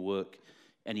be able to work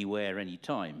anywhere,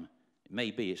 anytime. It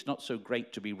may be, it's not so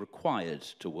great to be required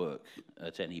to work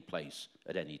at any place,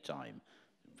 at any time.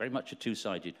 Very much a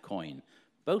two-sided coin.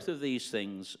 Both of these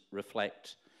things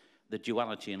reflect the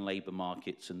duality in labor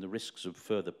markets and the risks of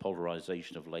further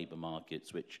polarization of labor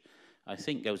markets, which I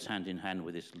think goes hand in hand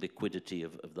with this liquidity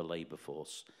of the labor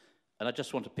force. And I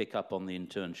just want to pick up on the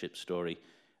internship story.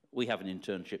 We have an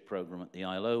internship program at the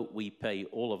ILO. We pay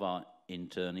all of our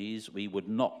internees. We would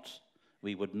not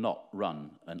run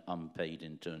an unpaid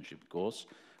internship course.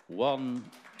 One,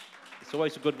 it's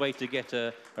always a good way to get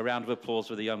a round of applause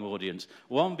for the young audience.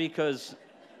 One, because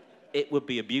it would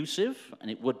be abusive, and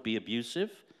it would be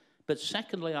abusive. But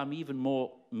secondly, I'm even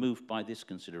more moved by this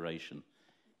consideration.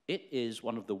 It is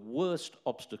one of the worst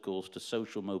obstacles to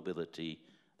social mobility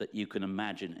that you can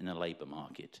imagine in a labor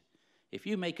market. If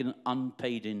you make an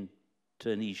unpaid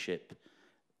internship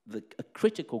a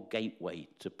critical gateway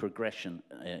to progression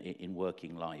in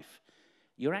working life,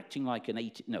 you're acting like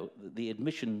the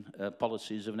admission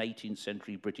policies of an 18th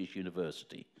century British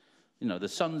university. You know, the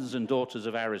sons and daughters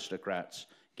of aristocrats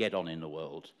get on in the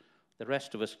world. The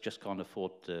rest of us just can't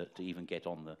afford to even get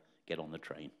on the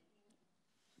train.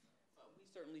 We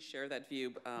certainly share that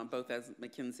view, both as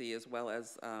McKinsey as well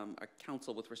as our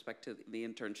council with respect to the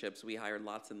internships. We hire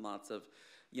lots and lots of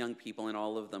young people, and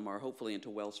all of them are hopefully into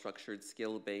well-structured,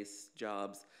 skill-based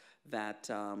jobs that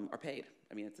are paid.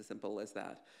 I mean, it's as simple as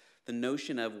that. The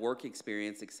notion of work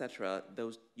experience, et cetera,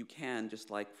 those you can,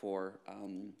 just like for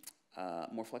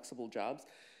more flexible jobs,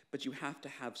 but you have to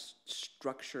have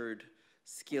structured,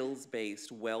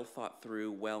 skills-based,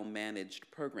 well-thought-through, well-managed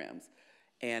programs,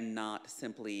 and not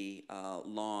simply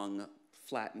long,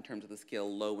 flat in terms of the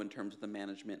skill, low in terms of the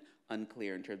management,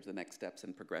 unclear in terms of the next steps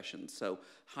and progressions. So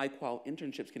high-quality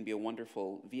internships can be a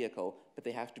wonderful vehicle, but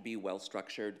they have to be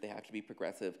well-structured, they have to be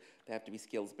progressive, they have to be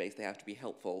skills-based, they have to be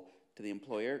helpful to the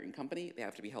employer and company, they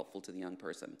have to be helpful to the young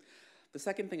person. The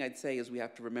second thing I'd say is we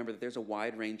have to remember that there's a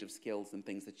wide range of skills and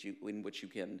things that in which you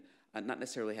can not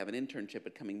necessarily have an internship,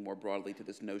 but coming more broadly to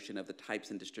this notion of the types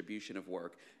and distribution of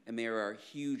work. And there are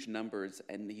huge numbers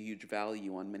and huge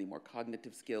value on many more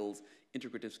cognitive skills,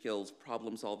 integrative skills,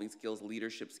 problem-solving skills,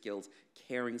 leadership skills,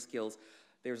 caring skills.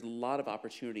 There's a lot of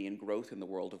opportunity and growth in the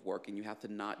world of work, and you have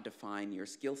to not define your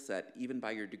skill set even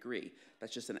by your degree.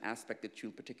 That's just an aspect that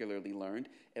you particularly learned.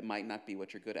 It might not be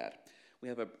what you're good at. We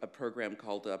have a program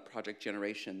called Project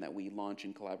Generation that we launch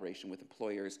in collaboration with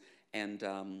employers and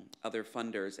other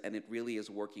funders, and it really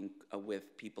is working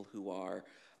with people who are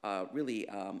really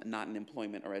not in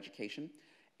employment or education,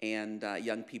 and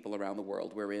young people around the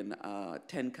world. We're in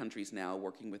 10 countries now,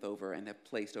 working with and have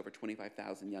placed over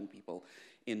 25,000 young people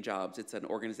in jobs. It's an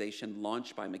organization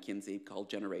launched by McKinsey called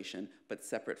Generation, but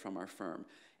separate from our firm.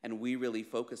 And we really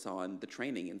focus on the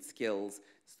training and skills,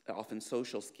 often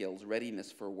social skills,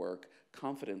 readiness for work,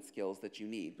 confidence skills that you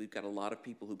need. We've got a lot of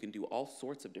people who can do all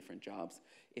sorts of different jobs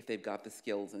if they've got the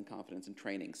skills and confidence and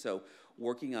training. So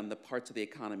working on the parts of the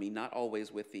economy, not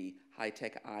always with the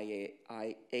high-tech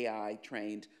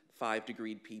AI-trained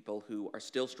 5-degreed people who are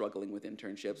still struggling with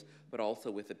internships, but also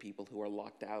with the people who are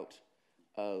locked out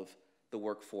of the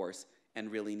workforce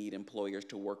and really need employers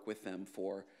to work with them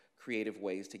for creative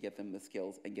ways to get them the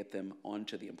skills and get them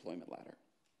onto the employment ladder.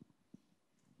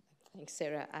 Thanks,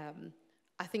 Sarah.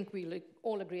 I think we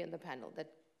all agree on the panel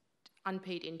that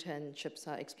unpaid internships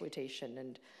are exploitation,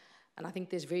 and I think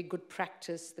there's very good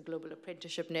practice. The Global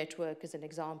Apprenticeship Network is an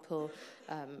example.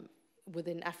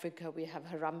 Within Africa, we have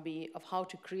Harambee of how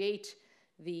to create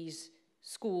these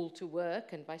school to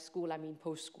work, and by school I mean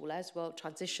post-school as well,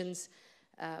 transitions,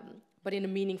 but in a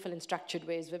meaningful and structured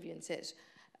way, as Vivian says.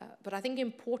 But I think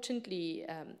importantly,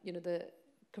 the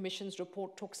Commission's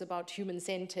report talks about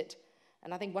human-centered,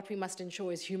 and I think what we must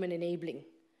ensure is human-enabling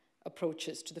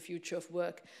approaches to the future of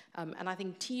work. And I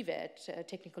think TVET,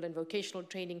 technical and vocational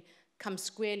training, comes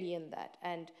squarely in that.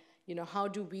 And how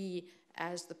do we,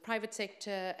 as the private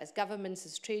sector, as governments,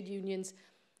 as trade unions,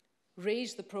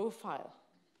 raise the profile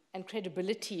and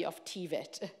credibility of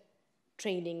TVET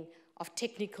training, of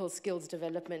technical skills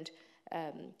development,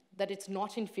 that it's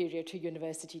not inferior to a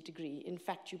university degree. In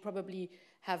fact, you probably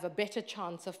have a better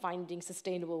chance of finding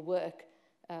sustainable work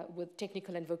with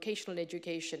technical and vocational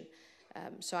education.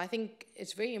 So I think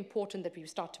it's very important that we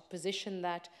start to position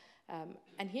that.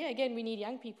 And here again, we need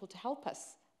young people to help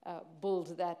us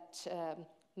build that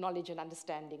knowledge and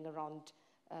understanding around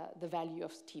the value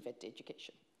of TVET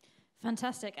education.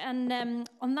 Fantastic. And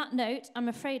on that note, I'm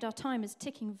afraid our time is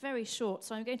ticking very short,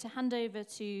 so I'm going to hand over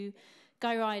to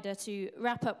Guy Ryder to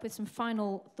wrap up with some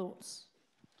final thoughts.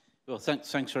 Well,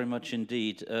 thanks very much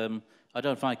indeed. I don't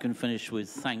know if I can finish with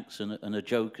thanks and a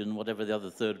joke and whatever the other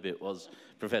third bit was,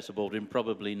 Professor Baldwin,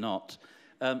 probably not.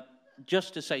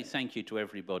 Just to say thank you to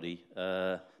everybody,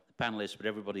 the panelists, but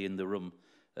everybody in the room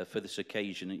for this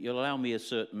occasion. You'll allow me a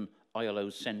certain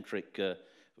ILO-centric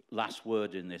last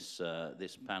word in this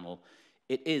panel.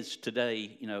 It is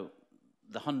today, you know,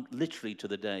 literally to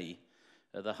the day,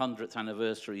 the 100th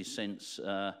anniversary since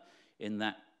in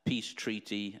that peace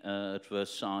treaty at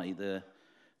Versailles, the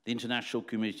international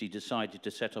community decided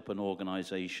to set up an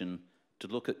organization to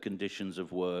look at conditions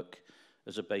of work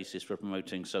as a basis for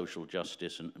promoting social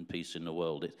justice and peace in the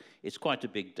world. It's quite a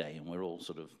big day, and we're all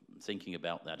sort of thinking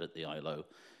about that at the ILO.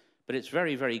 But it's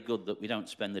very, very good that we don't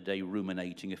spend the day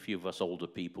ruminating, a few of us older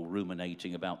people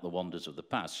ruminating about the wonders of the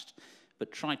past,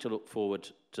 but try to look forward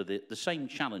to the same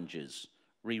challenges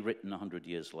rewritten 100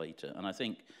 years later. And I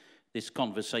think this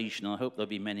conversation, I hope there'll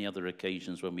be many other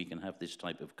occasions when we can have this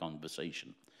type of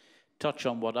conversation, touch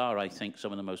on what are, I think,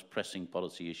 some of the most pressing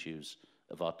policy issues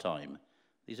of our time.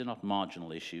 These are not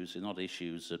marginal issues. They're not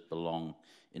issues that belong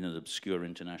in an obscure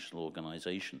international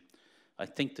organization. I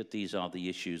think that these are the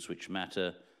issues which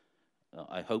matter,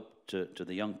 I hope, to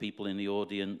the young people in the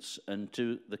audience and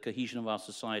to the cohesion of our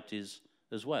societies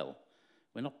as well.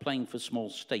 We're not playing for small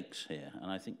stakes here,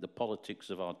 and I think the politics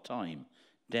of our time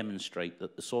demonstrate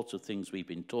that the sorts of things we've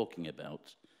been talking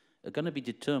about are going to be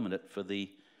determinate for the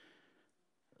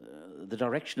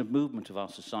direction of movement of our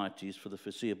societies for the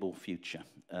foreseeable future.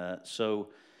 So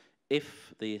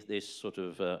if this sort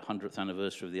of 100th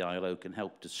anniversary of the ILO can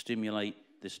help to stimulate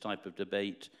this type of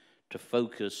debate, to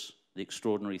focus the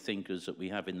extraordinary thinkers that we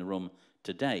have in the room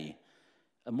today,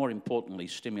 and more importantly,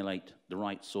 stimulate the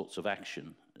right sorts of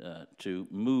action to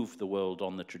move the world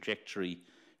on the trajectory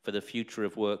for the future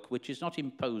of work, which is not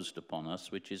imposed upon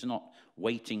us, which is not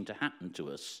waiting to happen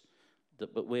to us,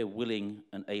 but we're willing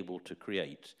and able to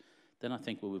create, then I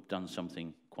think we've done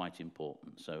something quite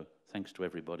important. So thanks to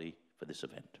everybody for this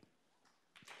event.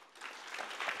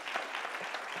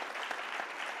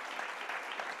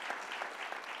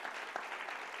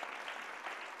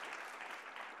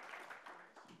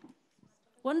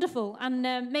 Wonderful.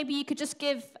 And maybe you could just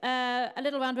give a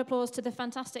little round of applause to the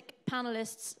fantastic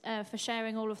panelists for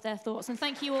sharing all of their thoughts. And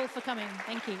thank you all for coming.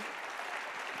 Thank you.